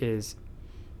Genius is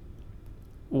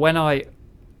when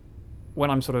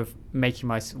I'm sort of making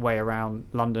my way around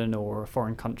London or a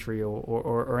foreign country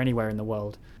or anywhere in the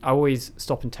world, I always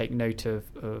stop and take note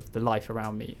of the life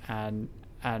around me and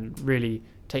really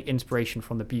take inspiration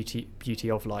from the beauty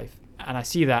of life. And I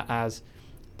see that as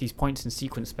these points in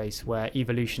sequence space where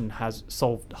evolution has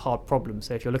solved hard problems.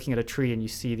 So if you're looking at a tree and you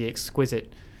see the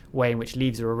exquisite way in which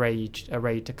leaves are arrayed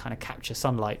to kind of capture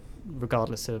sunlight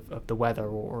regardless of the weather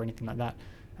or anything like that,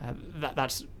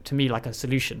 that's to me like a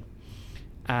solution.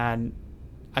 And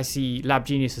I see Lab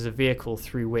Genius as a vehicle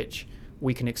through which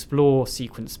we can explore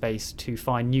sequence space to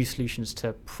find new solutions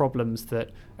to problems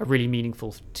that are really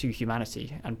meaningful to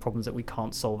humanity and problems that we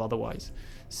can't solve otherwise.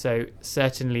 So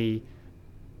certainly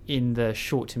in the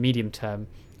short to medium term,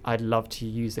 I'd love to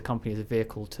use the company as a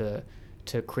vehicle to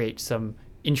create some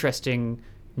interesting,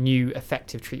 new,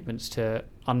 effective treatments to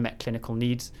unmet clinical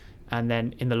needs. And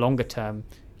then in the longer term,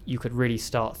 you could really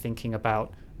start thinking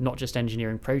about not just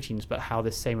engineering proteins, but how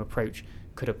this same approach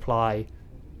could apply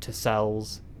to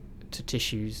cells, to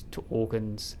tissues, to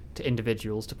organs, to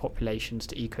individuals, to populations,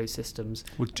 to ecosystems.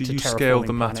 Well, do you scale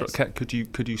the matter? Could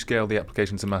you scale the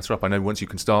applications of matter up? I know once you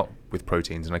can start with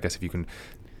proteins, and I guess if you can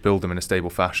build them in a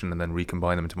stable fashion and then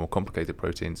recombine them into more complicated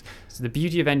proteins. So the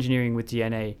beauty of engineering with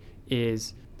DNA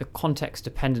is the context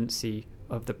dependency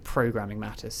of the programming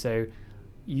matter. So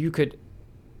you could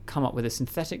come up with a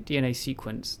synthetic DNA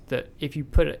sequence that, if you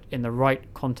put it in the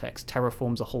right context,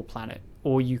 terraforms a whole planet.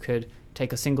 Or you could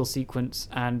take a single sequence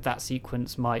and that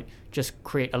sequence might just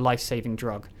create a life-saving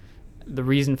drug. The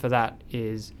reason for that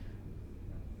is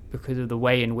because of the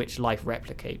way in which life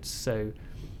replicates. So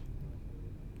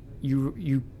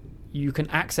you can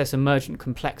access emergent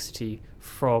complexity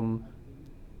from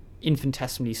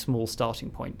infinitesimally small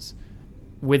starting points.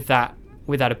 With that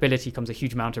ability comes a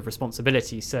huge amount of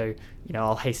responsibility. So,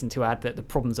 I'll hasten to add that the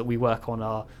problems that we work on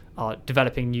are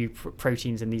developing new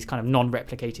proteins in these kind of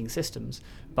non-replicating systems.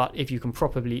 But if you can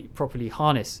properly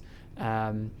harness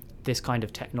this kind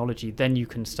of technology, then you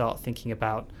can start thinking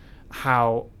about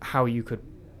how you could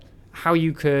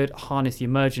harness the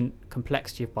emergent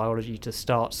complexity of biology to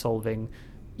start solving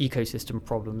ecosystem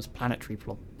problems, planetary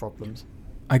problems.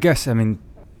 I guess,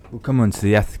 we'll come on to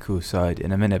the ethical side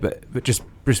in a minute, but just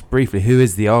briefly, who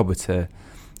is the arbiter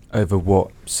over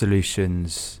what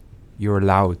solutions you're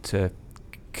allowed to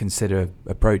consider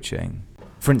approaching?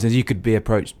 For instance, you could be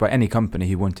approached by any company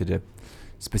who wanted a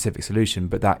specific solution,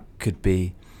 but that could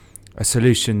be a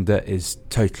solution that is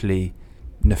totally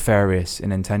nefarious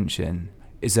in intention.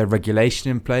 Is there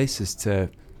regulation in place as to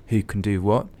who can do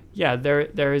what? Yeah,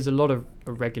 there is a lot of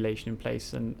regulation in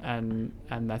place, and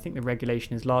I think the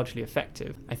regulation is largely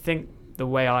effective. I think the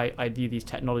way I view these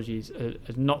technologies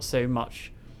as not so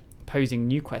much posing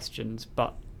new questions,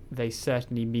 but they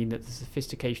certainly mean that the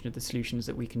sophistication of the solutions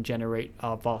that we can generate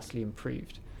are vastly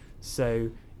improved. So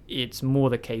it's more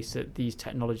the case that these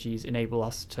technologies enable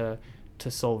us to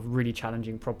solve really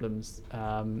challenging problems,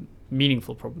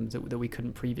 meaningful problems that we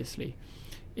couldn't previously.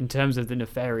 In terms of the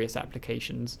nefarious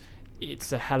applications,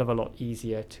 it's a hell of a lot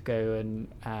easier to go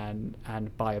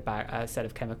and buy a set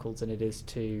of chemicals than it is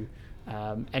to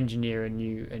engineer a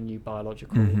new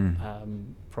biological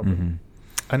problem. Mm-hmm.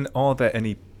 And are there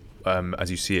any,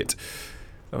 as you see it,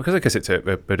 because I guess it's a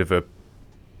bit of a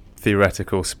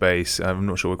theoretical space, I'm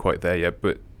not sure we're quite there yet,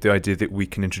 but the idea that we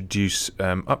can introduce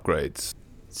upgrades.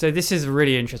 So this is a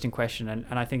really interesting question, and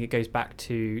I think it goes back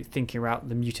to thinking about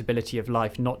the mutability of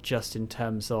life, not just in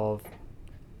terms of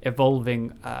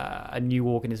evolving a new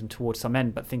organism towards some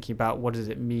end, but thinking about what does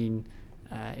it mean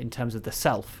in terms of the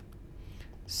self.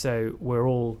 So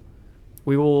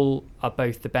we all are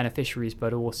both the beneficiaries,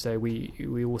 but also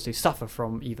we also suffer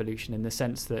from evolution, in the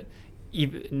sense that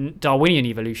Darwinian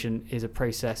evolution is a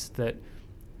process that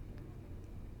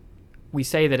we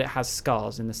say that it has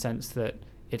scars, in the sense that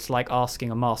it's like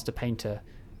asking a master painter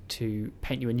to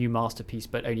paint you a new masterpiece,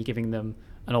 but only giving them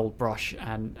an old brush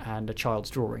and a child's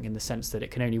drawing, in the sense that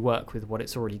it can only work with what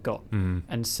it's already got.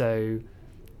 And so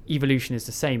evolution is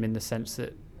the same, in the sense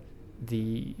that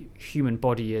the human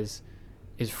body is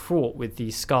fraught with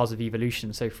these scars of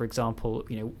evolution. So for example,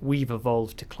 we've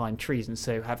evolved to climb trees, and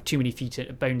so have too many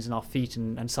bones in our feet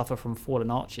and suffer from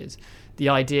fallen arches. The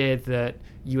idea that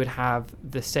you would have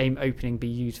the same opening be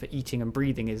used for eating and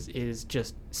breathing is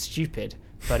just stupid,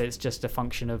 but it's just a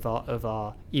function of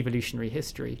our evolutionary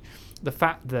history. The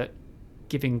fact that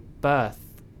giving birth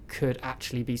could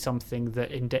actually be something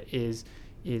that is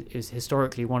is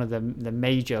historically one of the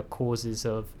major causes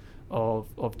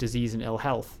of disease and ill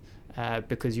health,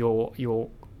 because you're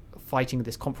fighting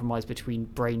this compromise between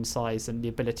brain size and the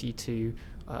ability to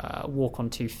walk on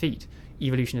 2 feet.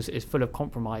 Evolution is full of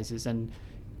compromises, and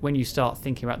when you start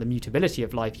thinking about the mutability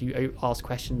of life, you ask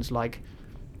questions like,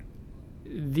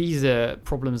 these are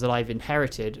problems that I've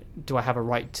inherited. Do I have a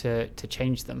right to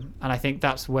change them? And I think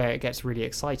that's where it gets really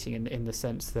exciting, in the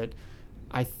sense that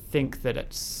I think that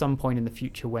at some point in the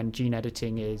future, when gene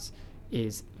editing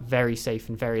is very safe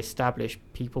and very established,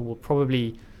 people will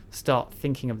probably start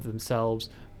thinking of themselves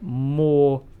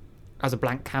more as a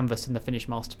blank canvas than the finished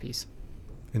masterpiece.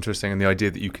 Interesting. And the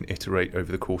idea that you can iterate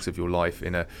over the course of your life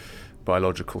in a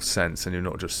biological sense, and you're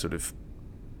not just sort of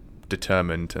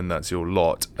determined and that's your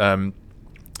lot.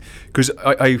 Because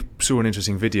I saw an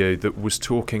interesting video that was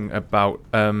talking about,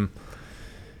 I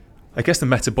guess, the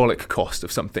metabolic cost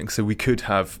of something. So we could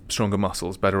have stronger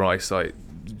muscles, better eyesight,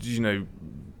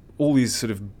 all these sort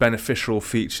of beneficial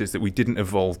features that we didn't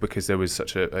evolve because there was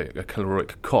such a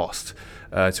caloric cost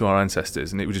to our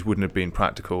ancestors, and it just wouldn't have been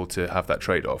practical to have that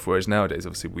trade-off. Whereas nowadays,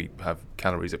 obviously, we have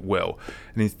calories at will.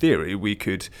 And in theory, we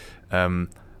could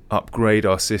upgrade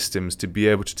our systems to be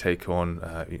able to take on,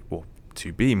 or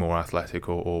to be more athletic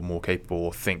or more capable,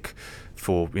 or think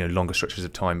for longer stretches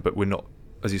of time. But we're not,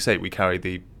 as you say, we carry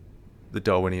the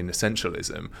Darwinian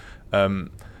essentialism.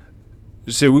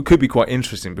 So it could be quite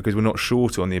interesting because we're not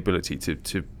short on the ability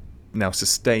to now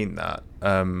sustain that.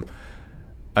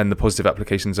 And the positive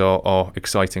applications are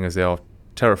exciting as they are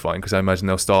terrifying, because I imagine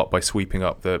they'll start by sweeping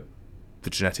up the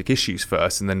genetic issues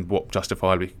first, and then what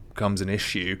justifiably becomes an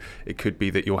issue, it could be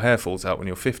that your hair falls out when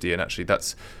you're 50, and actually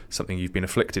that's something you've been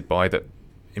afflicted by that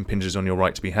impinges on your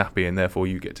right to be happy, and therefore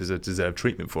you get to deserve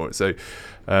treatment for it. So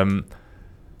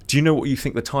do you know what you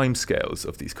think the timescales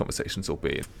of these conversations will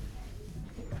be?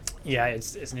 Yeah,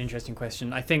 it's an interesting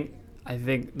question. I think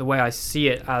the way I see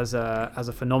it as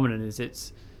a phenomenon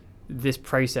is this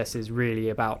process is really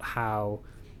about how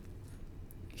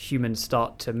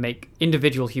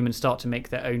individual humans start to make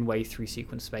their own way through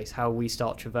sequence space, how we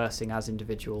start traversing as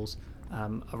individuals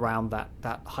around that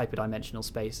hyperdimensional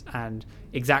space. And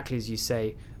exactly as you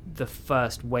say, the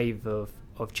first wave of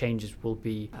changes will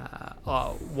be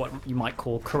what you might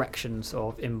call corrections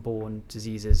of inborn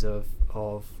diseases of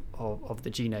the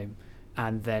genome,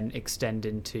 and then extend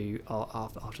into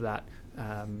after that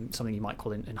something you might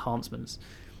call enhancements.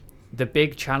 The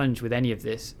big challenge with any of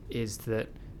this is that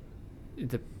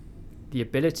the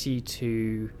ability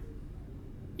to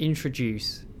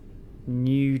introduce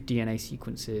new DNA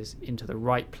sequences into the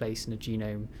right place in a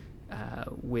genome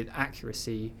with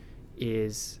accuracy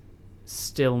is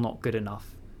still not good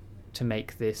enough to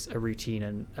make this a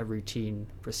routine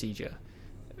procedure.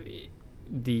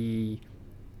 The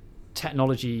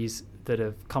technologies that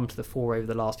have come to the fore over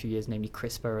the last few years, namely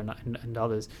CRISPR and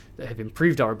others, that have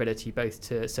improved our ability both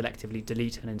to selectively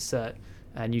delete and insert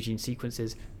new gene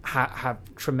sequences, have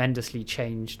tremendously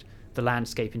changed the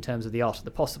landscape in terms of the art of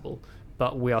the possible.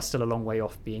 But we are still a long way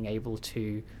off being able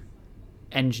to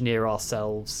engineer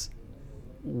ourselves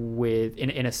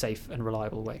in a safe and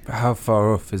reliable way. How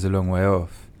far off is a long way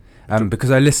off?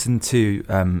 Because I listened to,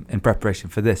 in preparation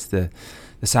for this, the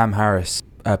Sam Harris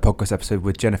podcast episode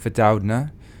with Jennifer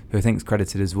Doudna, who I think is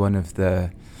credited as one of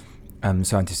the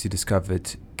scientists who discovered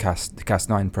the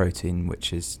Cas9 protein,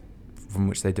 from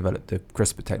which they developed the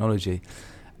CRISPR technology.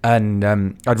 And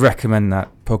I'd recommend that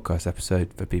podcast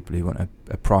episode for people who want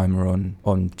a primer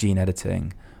on gene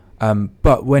editing.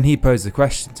 But when he posed the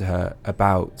question to her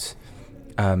about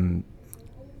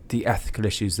the ethical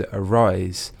issues that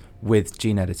arise with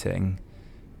gene editing,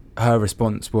 her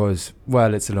response was,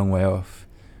 well, it's a long way off,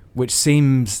 which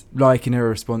seems like an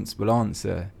irresponsible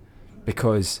answer,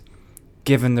 because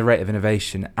given the rate of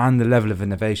innovation and the level of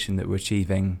innovation that we're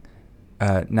achieving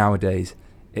nowadays,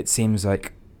 it seems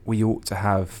like we ought to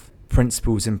have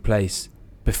principles in place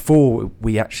before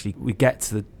we get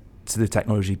to the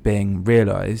technology being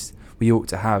realised. We ought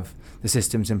to have the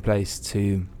systems in place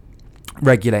to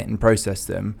regulate and process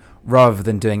them, rather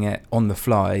than doing it on the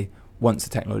fly once the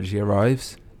technology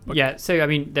arrives. Yeah, so I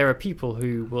mean, there are people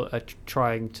who are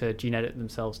trying to gene edit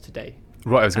themselves today.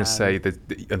 Right, I was going to say that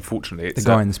unfortunately it's the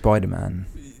guy in the Spider-Man.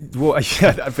 Well,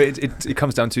 yeah, but it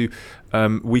comes down to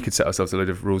we could set ourselves a load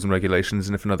of rules and regulations,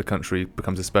 and if another country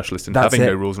becomes a specialist in having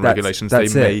no rules and regulations, they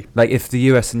may. Like, if the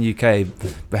US and UK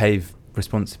behave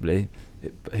responsibly,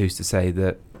 who's to say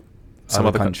that some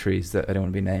other countries that I don't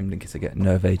want to be named in case I get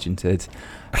nerve agented.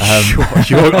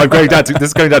 I'm going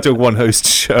down to a one host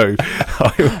show.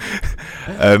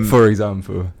 For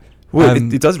example. Well,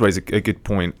 it does raise a good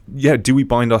point. Yeah, do we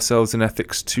bind ourselves in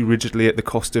ethics too rigidly at the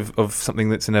cost of something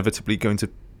that's inevitably going to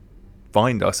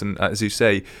find us? And as you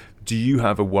say, do you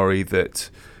have a worry that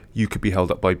you could be held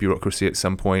up by bureaucracy at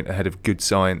some point ahead of good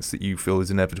science that you feel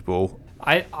is inevitable?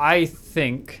 I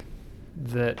think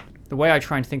that the way I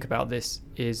try and think about this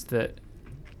is that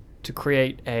to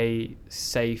create a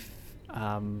safe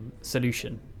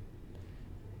solution,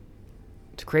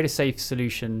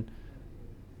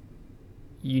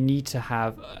 you need to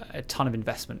have a ton of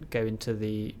investment go into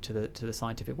the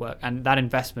scientific work, and that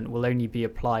investment will only be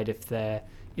applied if there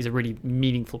is a really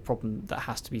meaningful problem that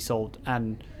has to be solved,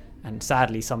 and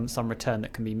sadly some return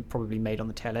that can be probably made on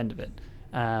the tail end of it.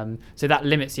 So that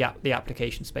limits the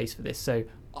application space for this. So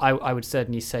I would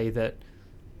certainly say that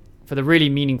for the really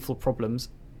meaningful problems,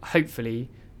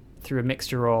 hopefully through a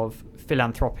mixture of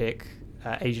philanthropic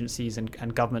agencies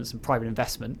and governments and private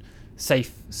investment,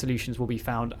 safe solutions will be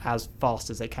found as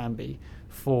fast as they can be.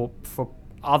 For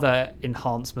other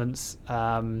enhancements,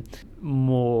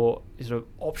 more sort of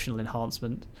optional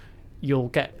enhancement, we'll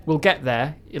get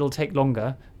there. It'll take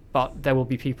longer, but there will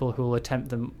be people who will attempt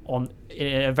them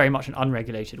in a very much an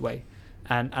unregulated way,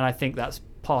 and I think that's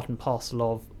part and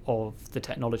parcel of the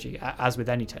technology, as with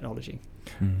any technology.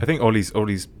 I think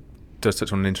Ollie's does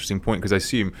touch on an interesting point, because I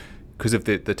assume, because of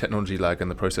the technology lag and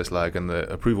the process lag and the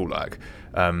approval lag,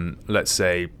 let's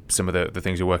say some of the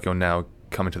things you're working on now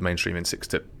come into the mainstream in 6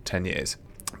 to 10 years.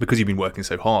 Because you've been working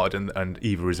so hard and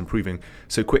EVA is improving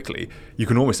so quickly, you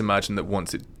can almost imagine that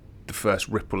once the first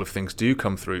ripple of things do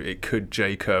come through, it could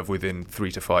J-curve within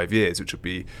 3 to 5 years, which would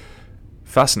be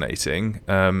fascinating.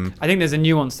 I think there's a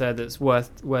nuance there that's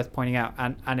worth pointing out,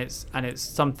 and it's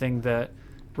something that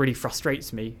really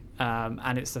frustrates me,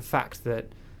 and it's the fact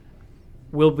that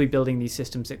we'll be building these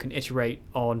systems that can iterate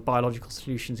on biological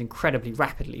solutions incredibly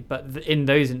rapidly, but in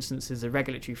those instances the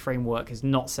regulatory framework is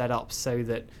not set up so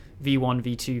that V1,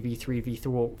 V2, V3,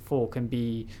 V4 can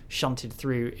be shunted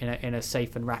through in a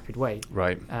safe and rapid way.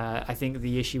 Right. I think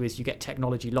the issue is you get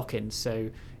technology lock-in, so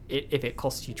if it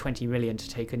costs you 20 million to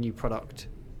take a new product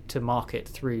to market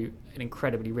through an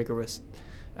incredibly rigorous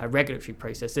regulatory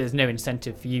process, there's no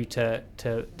incentive for you to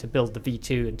build the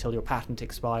V2 until your patent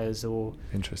expires, or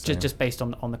just based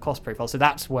on the cost profile. So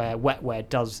that's where wetware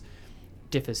does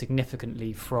differ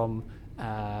significantly from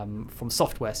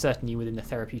software, certainly within the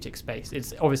therapeutic space.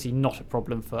 It's obviously not a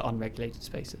problem for unregulated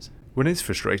spaces. Well, it is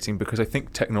frustrating because I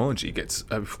think technology gets...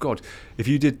 if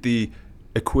you did the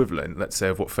equivalent, let's say,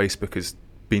 of what Facebook has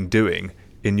been doing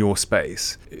in your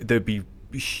space, there'd be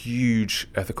huge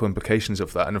ethical implications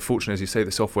of that, and unfortunately, as you say,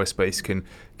 the software space can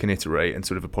iterate and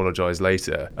sort of apologize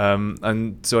later,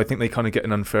 and so I think they kind of get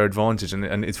an unfair advantage,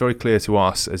 and it's very clear to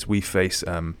us as we face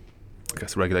I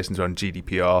guess regulations around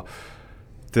GDPR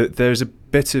that there's a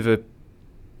bit of a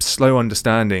slow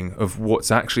understanding of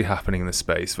what's actually happening in the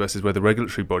space versus where the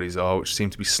regulatory bodies are, which seem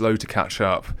to be slow to catch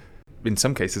up. In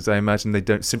some cases, I imagine they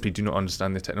do not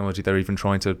understand the technology they're even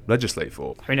trying to legislate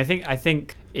for. I mean, I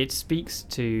think it speaks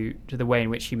to the way in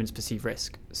which humans perceive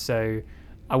risk. So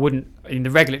the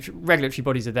regulatory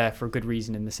bodies are there for a good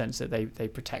reason, in the sense that they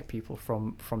protect people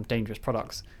from dangerous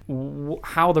products.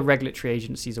 How the regulatory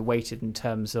agencies are weighted in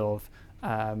terms of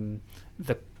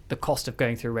the cost of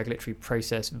going through a regulatory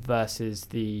process versus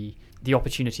the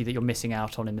opportunity that you're missing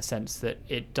out on, in the sense that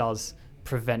it does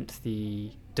prevent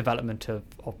the development of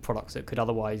products that could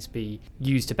otherwise be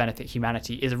used to benefit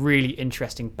humanity, is a really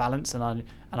interesting balance, and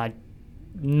I'm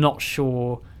not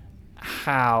sure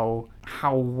how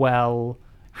well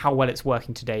it's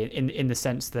working today, in the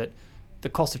sense that the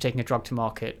cost of taking a drug to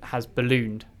market has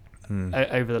ballooned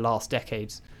over the last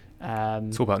decades.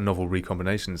 It's all about novel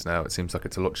recombinations now. It seems like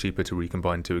it's a lot cheaper to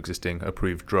recombine two existing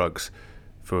approved drugs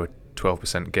for a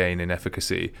 12% gain in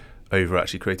efficacy over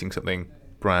actually creating something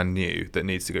brand new that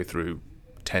needs to go through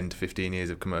 10 to 15 years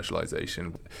of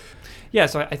commercialization. Yeah,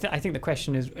 so I think the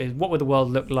question is what would the world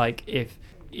look like if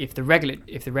the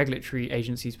regulatory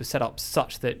agencies were set up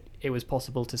such that it was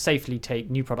possible to safely take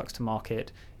new products to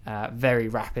market very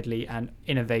rapidly and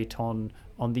innovate on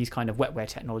these kind of wetware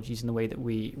technologies in the way that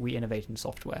we innovate in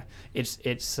software.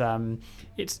 It's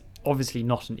obviously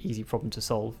not an easy problem to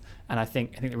solve, and I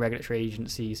think the regulatory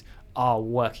agencies are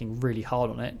working really hard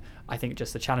on it. I think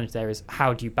just the challenge there is,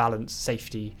 how do you balance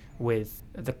safety with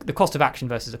the cost of action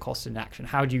versus the cost of inaction?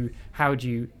 How do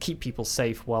you keep people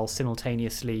safe while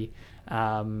simultaneously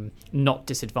not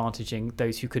disadvantaging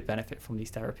those who could benefit from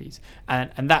these therapies?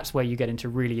 And that's where you get into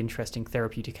really interesting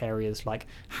therapeutic areas, like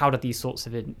how do these sorts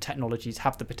of technologies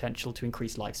have the potential to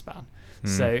increase lifespan?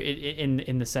 So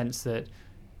in the sense that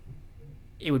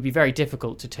it would be very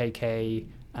difficult to take a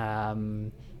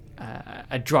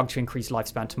a drug to increase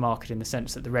lifespan to market, in the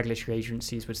sense that the regulatory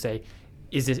agencies would say,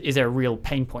 is there a real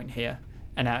pain point here?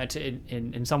 And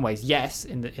in some ways, yes,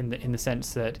 in the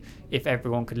sense that if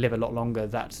everyone could live a lot longer,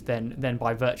 that's then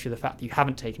by virtue of the fact that you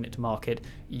haven't taken it to market,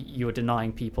 you're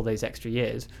denying people those extra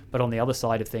years. But on the other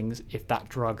side of things, if that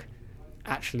drug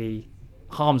actually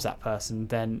harms that person,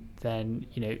 then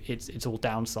it's all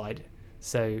downside.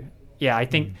 So yeah, I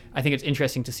think it's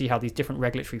interesting to see how these different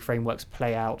regulatory frameworks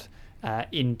play out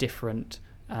in different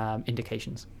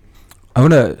indications. I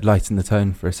want to lighten the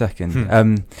tone for a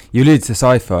second. You alluded to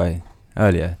sci-fi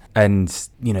earlier, and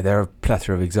there are a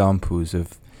plethora of examples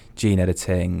of gene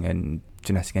editing and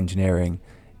genetic engineering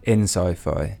in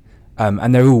sci-fi,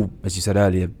 and they're all, as you said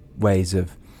earlier, ways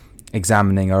of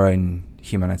examining our own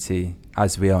humanity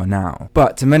as we are now.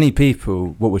 But to many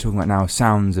people, what we're talking about now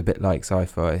sounds a bit like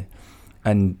sci-fi,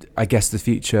 and I guess the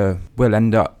future will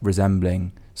end up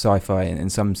resembling sci-fi in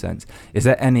some sense. Is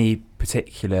there any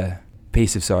particular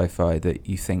piece of sci-fi that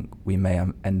you think we may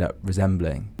end up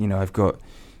resembling? I've got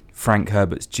Frank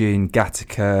Herbert's Dune,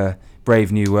 Gattaca,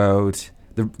 Brave New World,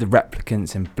 the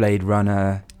replicants in Blade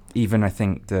Runner, even I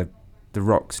think the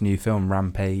Rock's new film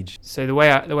Rampage. So the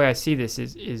way I see this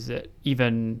is that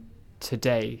even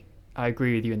today, I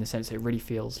agree with you in the sense that it really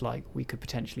feels like we could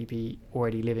potentially be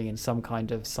already living in some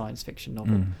kind of science fiction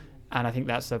novel. And I think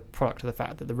that's a product of the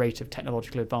fact that the rate of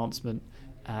technological advancement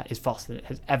is faster than it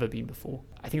has ever been before.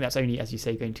 I think that's only, as you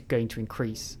say, going to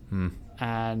increase.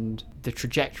 And the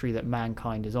trajectory that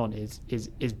mankind is on is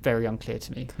very unclear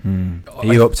to me. Are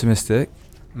you optimistic?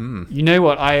 You know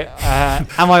what?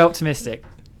 Am I optimistic?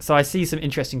 So I see some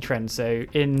interesting trends. So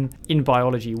in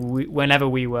biology, whenever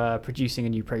we were producing a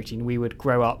new protein, we would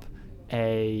grow up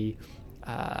a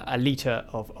litre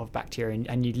of bacteria,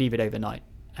 and you'd leave it overnight.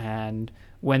 And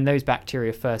when those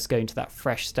bacteria first go into that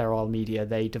fresh, sterile media,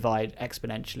 they divide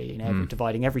exponentially,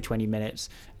 dividing every 20 minutes.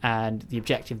 And the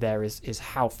objective there is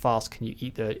how fast can you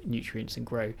eat the nutrients and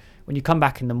grow. When you come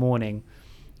back in the morning,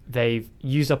 they've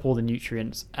used up all the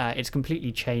nutrients. It's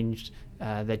completely changed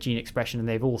their gene expression, and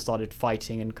they've all started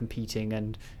fighting and competing,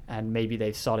 and maybe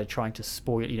they've started trying to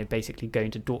spoil, basically go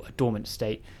into a dormant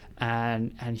state.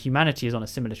 And humanity is on a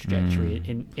similar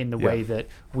trajectory in the way that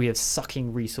we are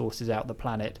sucking resources out of the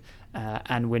planet,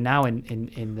 and we're now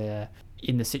in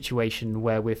the situation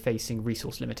where we're facing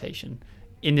resource limitation.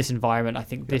 In this environment, I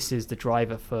think this is the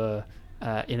driver for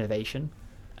innovation,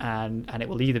 and it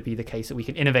will either be the case that we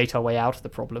can innovate our way out of the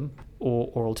problem,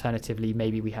 or alternatively,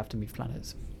 maybe we have to move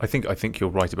planets. I think you're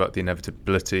right about the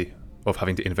inevitability of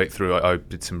having to innovate through. I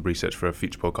did some research for a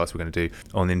future podcast we're going to do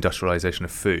on the industrialization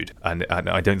of food, and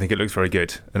I don't think it looks very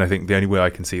good. And I think the only way I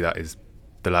can see that is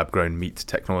the lab-grown meat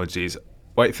technologies.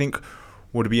 I think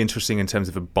would it be interesting in terms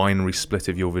of a binary split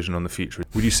of your vision on the future?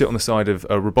 Would you sit on the side of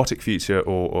a robotic future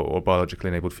or biologically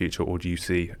enabled future, or do you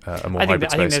see a more hybrid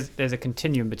space? I think there's a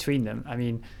continuum between them. I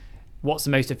mean, what's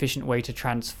the most efficient way to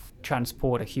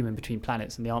transport a human between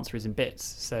planets? And the answer is in bits.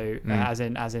 So as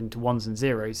in to ones and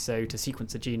zeros. So to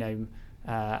sequence the genome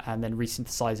and then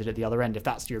resynthesize it at the other end.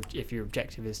 If your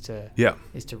objective is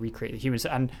to recreate the humans.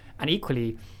 And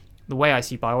equally, the way I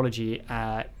see biology,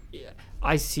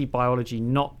 I see biology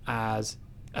not as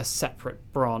a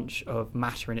separate branch of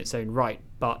matter in its own right,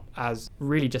 but as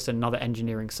really just another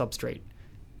engineering substrate.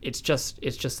 It's just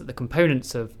that the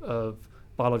components of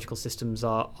biological systems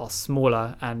are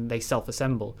smaller and they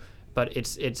self-assemble, but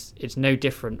it's no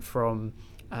different from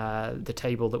the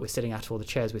table that we're sitting at or the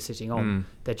chairs we're sitting on.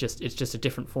 It's just a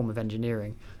different form of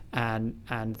engineering,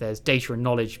 and there's data and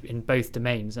knowledge in both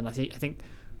domains. And I think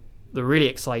the really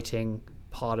exciting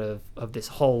part of this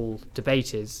whole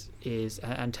debate is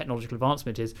and technological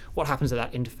advancement is what happens at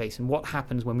that interface, and what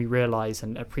happens when we realize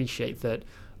and appreciate that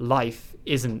life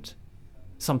isn't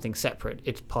something separate,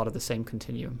 it's part of the same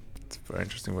continuum. It's a very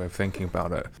interesting way of thinking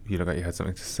about it. You look like you had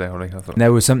something to say, Ollie.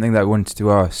 There was something that I wanted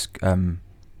to ask that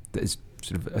is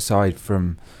sort of aside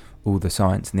from all the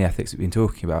science and the ethics that we've been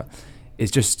talking about,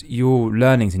 is just your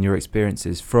learnings and your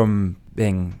experiences from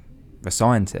being a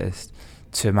scientist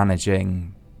to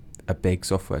managing a big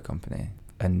software company.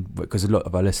 And because a lot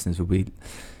of our listeners will be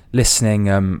listening,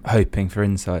 hoping for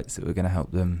insights that were going to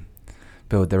help them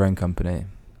build their own company.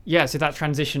 Yeah, so that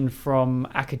transition from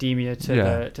academia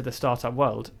to the startup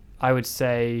world, I would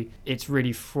say it's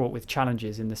really fraught with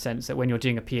challenges, in the sense that when you're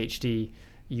doing a PhD,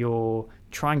 you're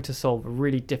trying to solve a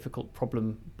really difficult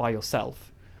problem by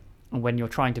yourself. And when you're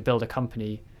trying to build a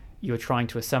company, you're trying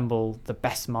to assemble the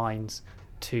best minds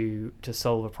to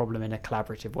solve a problem in a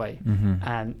collaborative way.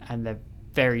 And they're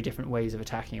very different ways of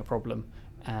attacking a problem.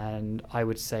 And I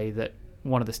would say that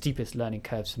one of the steepest learning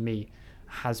curves for me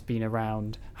has been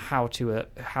around how to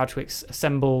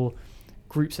assemble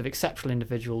groups of exceptional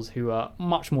individuals who are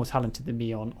much more talented than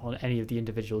me on any of the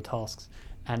individual tasks,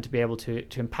 and to be able to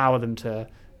empower them to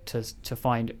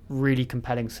find really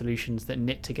compelling solutions that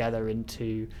knit together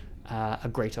into a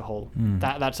greater whole.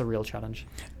 That's a real challenge.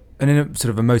 And in a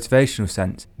sort of a motivational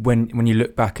sense, when you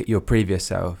look back at your previous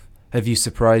self, have you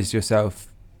surprised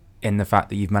yourself in the fact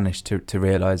that you've managed to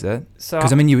realise it?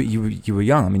 Because I mean, you were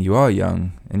young. I mean, you are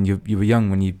young, and you were young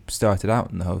when you started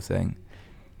out in the whole thing.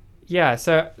 Yeah.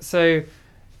 So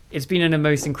it's been a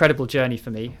most incredible journey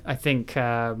for me. I think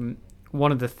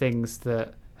one of the things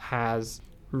that has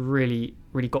really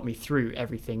got me through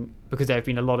everything, because there have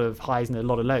been a lot of highs and a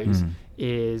lot of lows,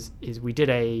 is we did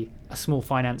a small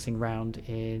financing round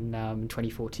in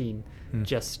 2014,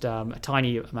 just a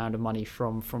tiny amount of money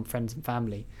from friends and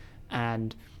family.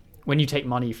 And when you take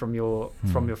money from your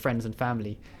friends and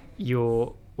family,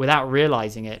 you're, without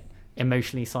realizing it,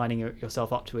 emotionally signing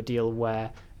yourself up to a deal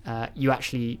where you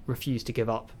actually refuse to give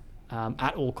up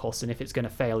at all costs. And if it's going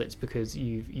to fail, it's because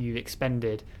you've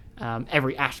expended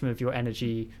every atom of your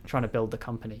energy trying to build the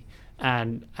company.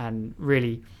 And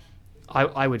really,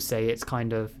 I would say it's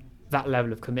kind of that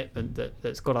level of commitment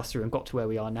that's got us through and got to where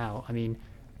we are now. I mean,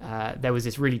 there was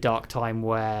this really dark time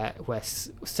where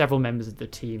several members of the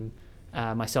team,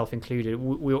 myself included,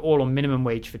 we were all on minimum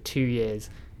wage for 2 years,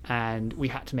 and we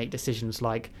had to make decisions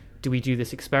like, do we do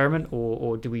this experiment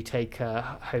or do we take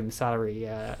a home salary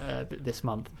this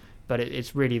month? But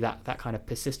it's really that kind of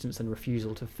persistence and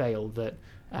refusal to fail that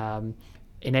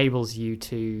enables you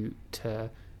to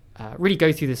really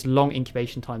go through this long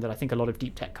incubation time that I think a lot of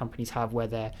deep tech companies have, where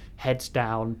they're heads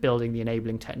down building the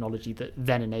enabling technology that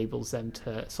then enables them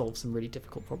to solve some really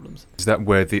difficult problems. Is that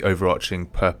where the overarching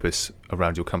purpose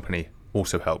around your company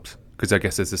also helps? Because I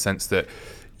guess there's a sense that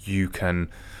you can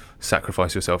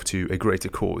sacrifice yourself to a greater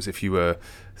cause. If you were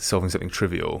solving something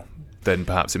trivial, then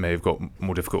perhaps it may have got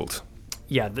more difficult.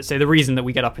 Yeah, so the reason that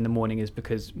we get up in the morning is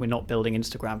because we're not building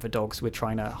Instagram for dogs. We're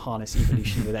trying to harness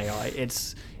evolution with AI.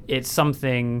 It's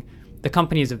something, the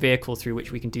company is a vehicle through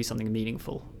which we can do something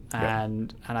meaningful.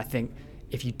 And I think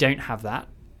if you don't have that,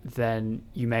 then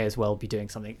you may as well be doing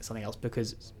something else,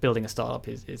 because building a startup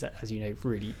is, as you know,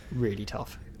 really, really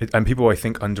tough. And people, I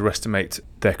think, underestimate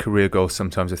their career goals.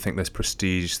 Sometimes I think there's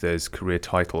prestige, there's career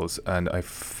titles, and I've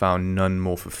found none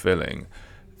more fulfilling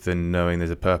than knowing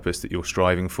there's a purpose that you're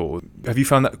striving for. Have you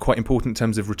found that quite important in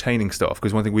terms of retaining staff?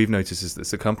 Because one thing we've noticed is that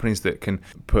the companies that can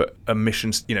put a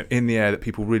mission, in the air that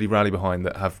people really rally behind,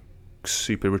 that have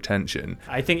super retention.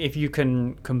 I think if you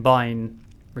can combine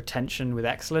retention with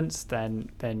excellence, then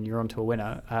you're onto a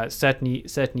winner.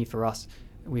 Certainly for us,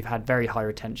 we've had very high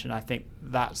retention. I think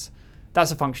that's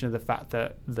a function of the fact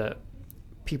that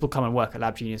people come and work at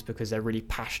Lab Genius because they're really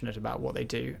passionate about what they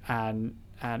do. And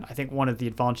I think one of the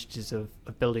advantages of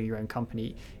building your own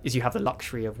company is you have the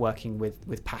luxury of working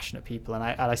with passionate people. And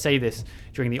I say this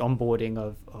during the onboarding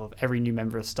of every new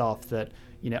member of staff, that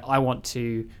I want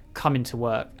to come into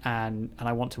work and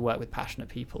I want to work with passionate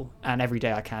people. And every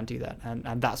day I can do that.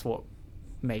 And that's what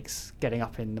makes getting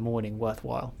up in the morning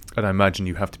worthwhile. And I imagine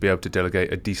you have to be able to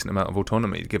delegate a decent amount of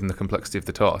autonomy given the complexity of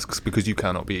the tasks, because you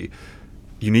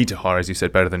need to hire, as you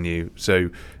said, better than you. So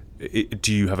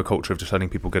do you have a culture of just letting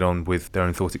people get on with their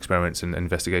own thought experiments and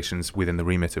investigations within the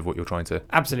remit of what you're trying to?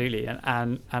 Absolutely,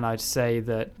 and I'd say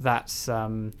that's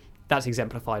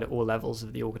exemplified at all levels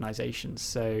of the organisation.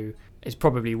 So it's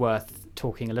probably worth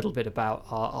talking a little bit about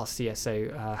our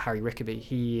CSO, Harry Rickaby.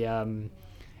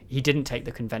 He didn't take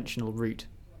the conventional route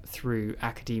through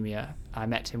academia. I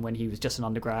met him when he was just an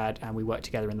undergrad, and we worked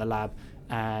together in the lab.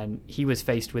 And he was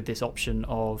faced with this option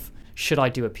of, should I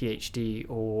do a PhD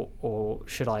or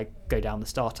should I go down the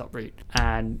startup route?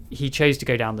 And he chose to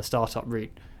go down the startup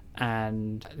route.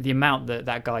 And the amount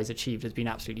that guy's achieved has been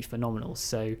absolutely phenomenal.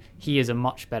 So he is a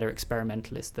much better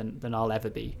experimentalist than I'll ever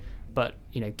be. But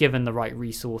given the right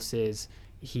resources,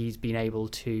 he's been able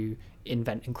to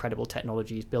invent incredible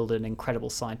technologies, build an incredible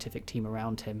scientific team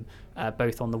around him,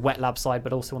 both on the wet lab side,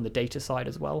 but also on the data side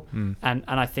as well. And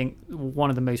I think one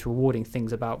of the most rewarding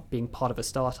things about being part of a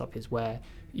startup is where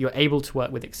you're able to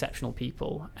work with exceptional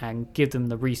people and give them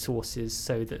the resources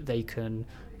so that they can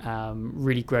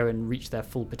really grow and reach their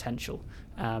full potential.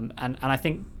 And I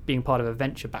think being part of a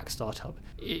venture-backed startup,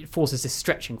 it forces this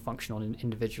stretching function on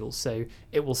individuals. So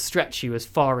it will stretch you as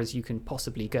far as you can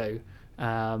possibly go.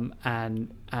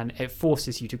 And it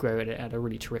forces you to grow at a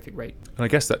really terrific rate. And I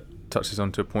guess that touches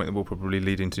on to a point that we'll probably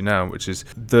lead into now, which is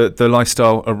the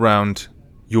lifestyle around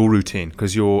your routine,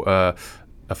 because you're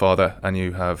a father and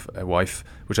you have a wife,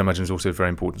 which I imagine is also very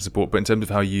important support. But in terms of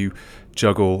how you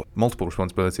juggle multiple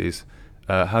responsibilities,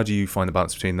 how do you find the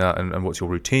balance between that and what's your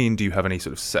routine? Do you have any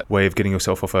sort of set way of getting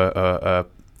yourself off a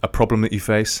a problem that you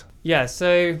face? Yeah,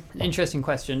 so interesting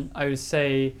question. I would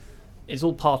say it's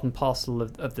all part and parcel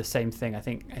of the same thing. I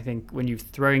think when you're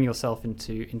throwing yourself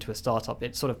into a startup,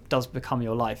 it sort of does become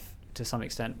your life to some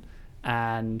extent.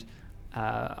 And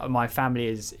my family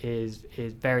is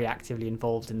very actively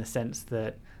involved in the sense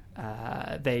that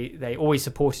they always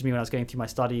supported me when I was going through my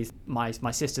studies.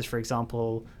 My sisters, for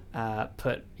example,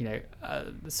 put a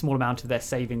small amount of their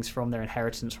savings from their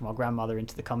inheritance from our grandmother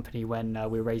into the company when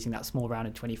we were raising that small round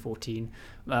in 2014.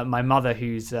 My mother,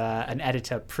 who's an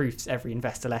editor, proofs every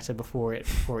investor letter before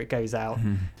it goes out.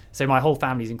 Mm-hmm. So my whole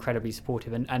family is incredibly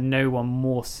supportive, and no one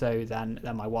more so than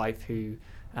my wife, who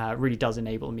really does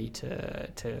enable me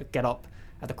to get up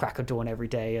at the crack of dawn every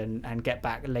day and get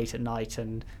back late at night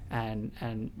and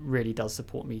really does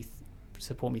support me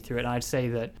through it. And I'd say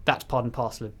that that's part and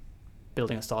parcel of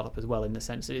building a startup as well, in the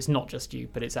sense that it's not just you,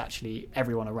 but it's actually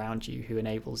everyone around you who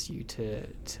enables you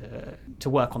to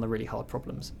work on the really hard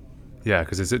problems. Yeah,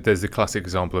 because there's the classic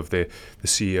example of the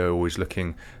CEO always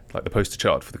looking like the poster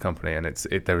child for the company, and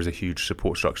there is a huge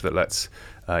support structure that lets,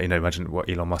 imagine what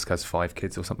Elon Musk has 5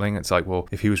 kids or something. It's like, well,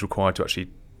 if he was required to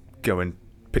actually go and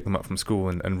pick them up from school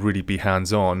and really be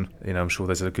hands-on, I'm sure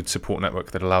there's a good support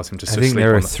network that allows him to I think sleep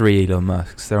there are on 3 Elon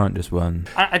Musks. There aren't just one.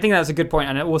 I think that's a good point,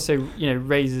 and it also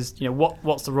raises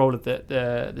what's the role of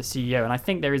the CEO. And I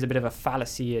think there is a bit of a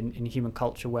fallacy in human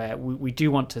culture where we do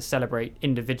want to celebrate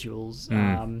individuals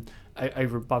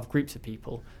over above groups of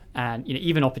people. And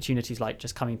even opportunities like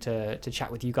just coming to chat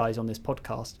with you guys on this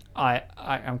podcast, I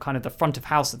am kind of the front of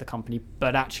house of the company,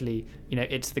 but actually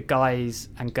it's the guys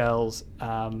and girls,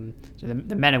 the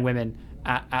men and women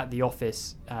at the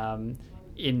office,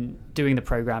 in doing the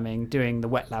programming, doing the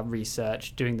wet lab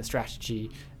research, doing the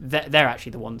strategy. They're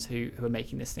actually the ones who are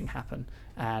making this thing happen.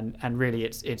 And really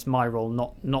it's my role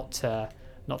not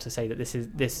to say that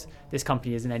this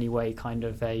company is in any way kind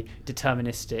of a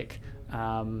deterministic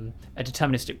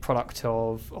product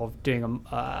of doing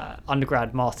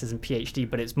undergrad, masters, and PhD,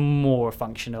 but it's more a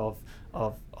function of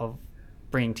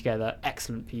bringing together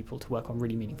excellent people to work on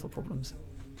really meaningful problems.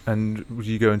 And would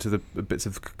you go into the bits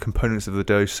of components of the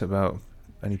dose about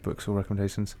any books or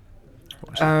recommendations?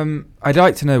 I'd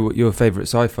like to know what your favourite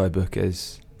sci-fi book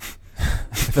is.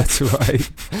 If that's all right.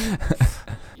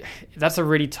 That's a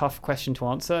really tough question to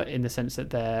answer, in the sense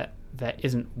that there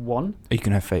isn't one. You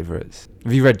can have favourites.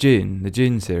 Have you read Dune? The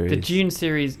Dune series? The Dune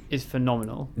series is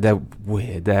phenomenal. They're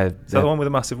weird. Is that the one with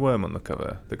a massive worm on the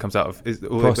cover that comes out of?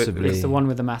 Possibly. It's the one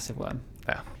with the massive worm.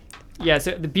 Yeah. Yeah.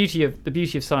 So the beauty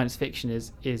of science fiction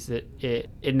is that it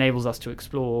enables us to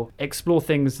explore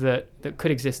things that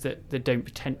could exist that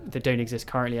don't exist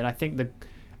currently. And I think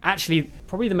actually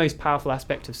probably the most powerful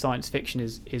aspect of science fiction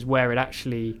is where it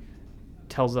actually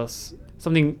tells us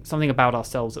something about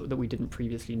ourselves that we didn't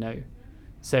previously know.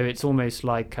 So it's almost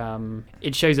like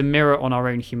it shows a mirror on our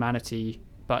own humanity,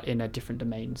 but in a different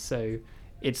domain. So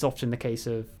it's often the case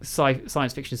of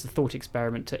science fiction is a thought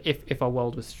experiment to if our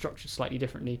world was structured slightly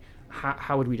differently,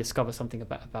 how would we discover something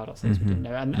about ourselves we didn't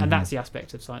know? And that's the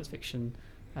aspect of science fiction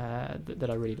that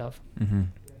I really love. Mm-hmm.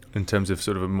 In terms of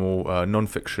sort of a more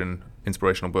non-fiction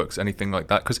inspirational books, anything like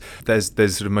that? Because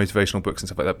there's sort of motivational books and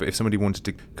stuff like that, but if somebody wanted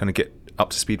to kind of get up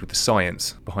to speed with the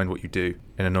science behind what you do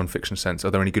in a non-fiction sense,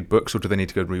 are there any good books, or do they need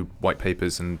to go read white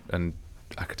papers and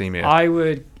academia? I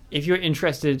would, if you're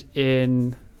interested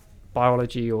in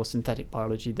biology or synthetic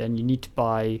biology, then you need to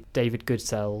buy David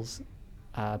Goodsell's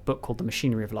book called The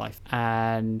Machinery of Life.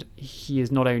 And he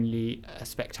is not only a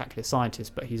spectacular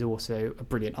scientist, but he's also a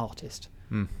brilliant artist.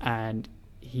 And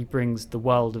he brings the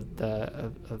world of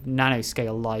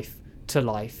nanoscale life to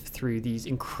life through these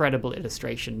incredible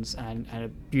illustrations and a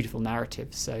beautiful narrative.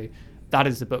 So that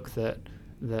is the book that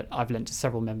I've lent to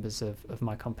several members of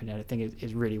my company, and I think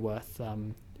is really worth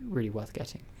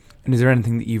getting. And is there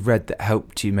anything that you've read that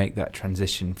helped you make that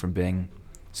transition from being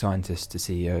scientist to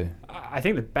CEO? I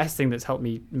think the best thing that's helped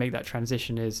me make that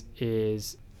transition is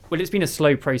it's been a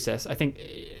slow process. I think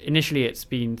initially it's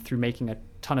been through making a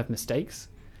ton of mistakes.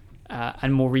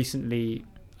 And more recently,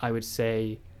 I would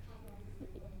say,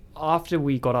 after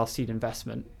we got our seed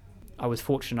investment, I was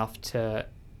fortunate enough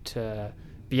to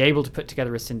be able to put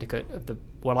together a syndicate of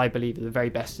what I believe are the very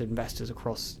best investors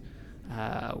across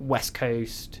West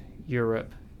Coast,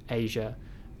 Europe, Asia,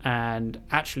 and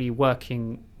actually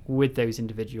working with those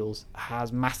individuals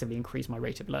has massively increased my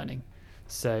rate of learning.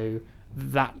 So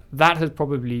that has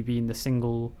probably been the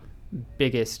single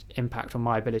biggest impact on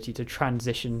my ability to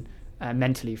transition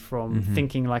mentally from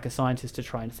thinking like a scientist to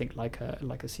try and think like a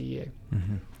CEO.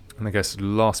 Mm-hmm. And I guess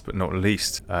last but not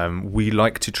least, we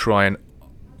like to try and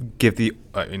give the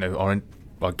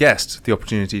our guest the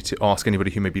opportunity to ask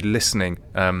anybody who may be listening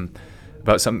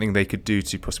about something they could do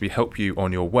to possibly help you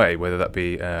on your way, whether that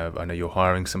be, I know you're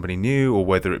hiring somebody new, or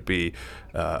whether it be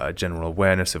a general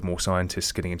awareness of more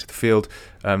scientists getting into the field.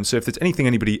 So if there's anything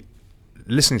anybody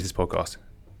listening to this podcast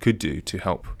could do to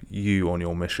help you on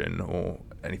your mission or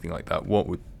anything like that, what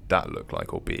would that look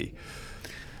like or be?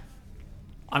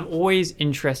 I'm always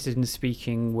interested in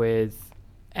speaking with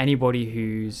anybody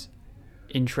who's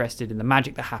interested in the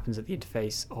magic that happens at the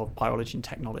interface of biology and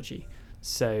technology.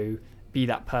 So be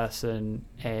that person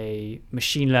a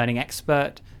machine learning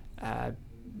expert,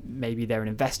 maybe they're an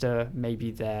investor,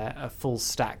 maybe they're a full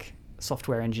stack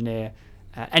software engineer,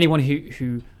 anyone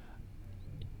who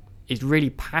is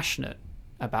really passionate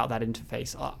about that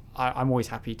interface. I'm always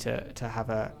happy to have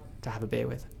a beer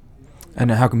with. And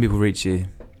how can people reach you?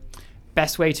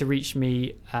 Best way to reach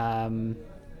me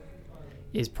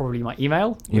is probably my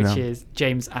email, which is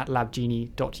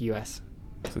james@labgenie.us.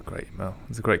 It's a great email.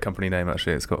 It's a great company name,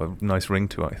 actually. It's got a nice ring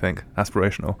to it, I think.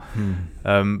 Aspirational.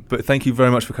 But thank you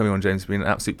very much for coming on, James. It's been an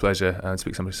absolute pleasure to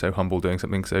speak to somebody so humble doing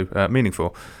something so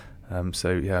meaningful. So,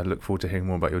 I look forward to hearing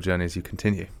more about your journey as you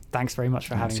continue. Thanks very much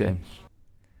for having me.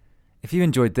 If you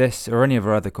enjoyed this or any of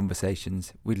our other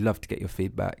conversations, we'd love to get your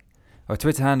feedback. Our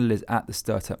Twitter handle is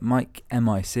 @thestartupmic,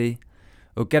 MIC,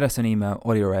 or get us an email,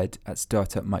 Ollie or Ed, at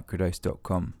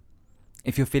startupmicrodose.com.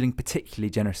 If you're feeling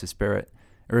particularly generous of spirit,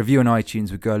 a review on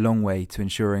iTunes would go a long way to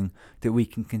ensuring that we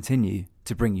can continue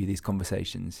to bring you these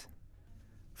conversations.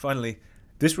 Finally,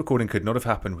 this recording could not have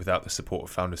happened without the support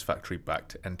of Founders Factory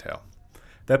backed Entale.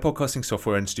 Their podcasting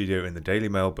software and studio in the Daily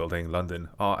Mail building, London,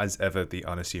 are as ever the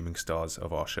unassuming stars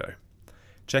of our show.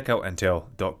 Check out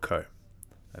entale.co.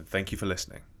 And thank you for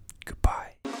listening. Goodbye.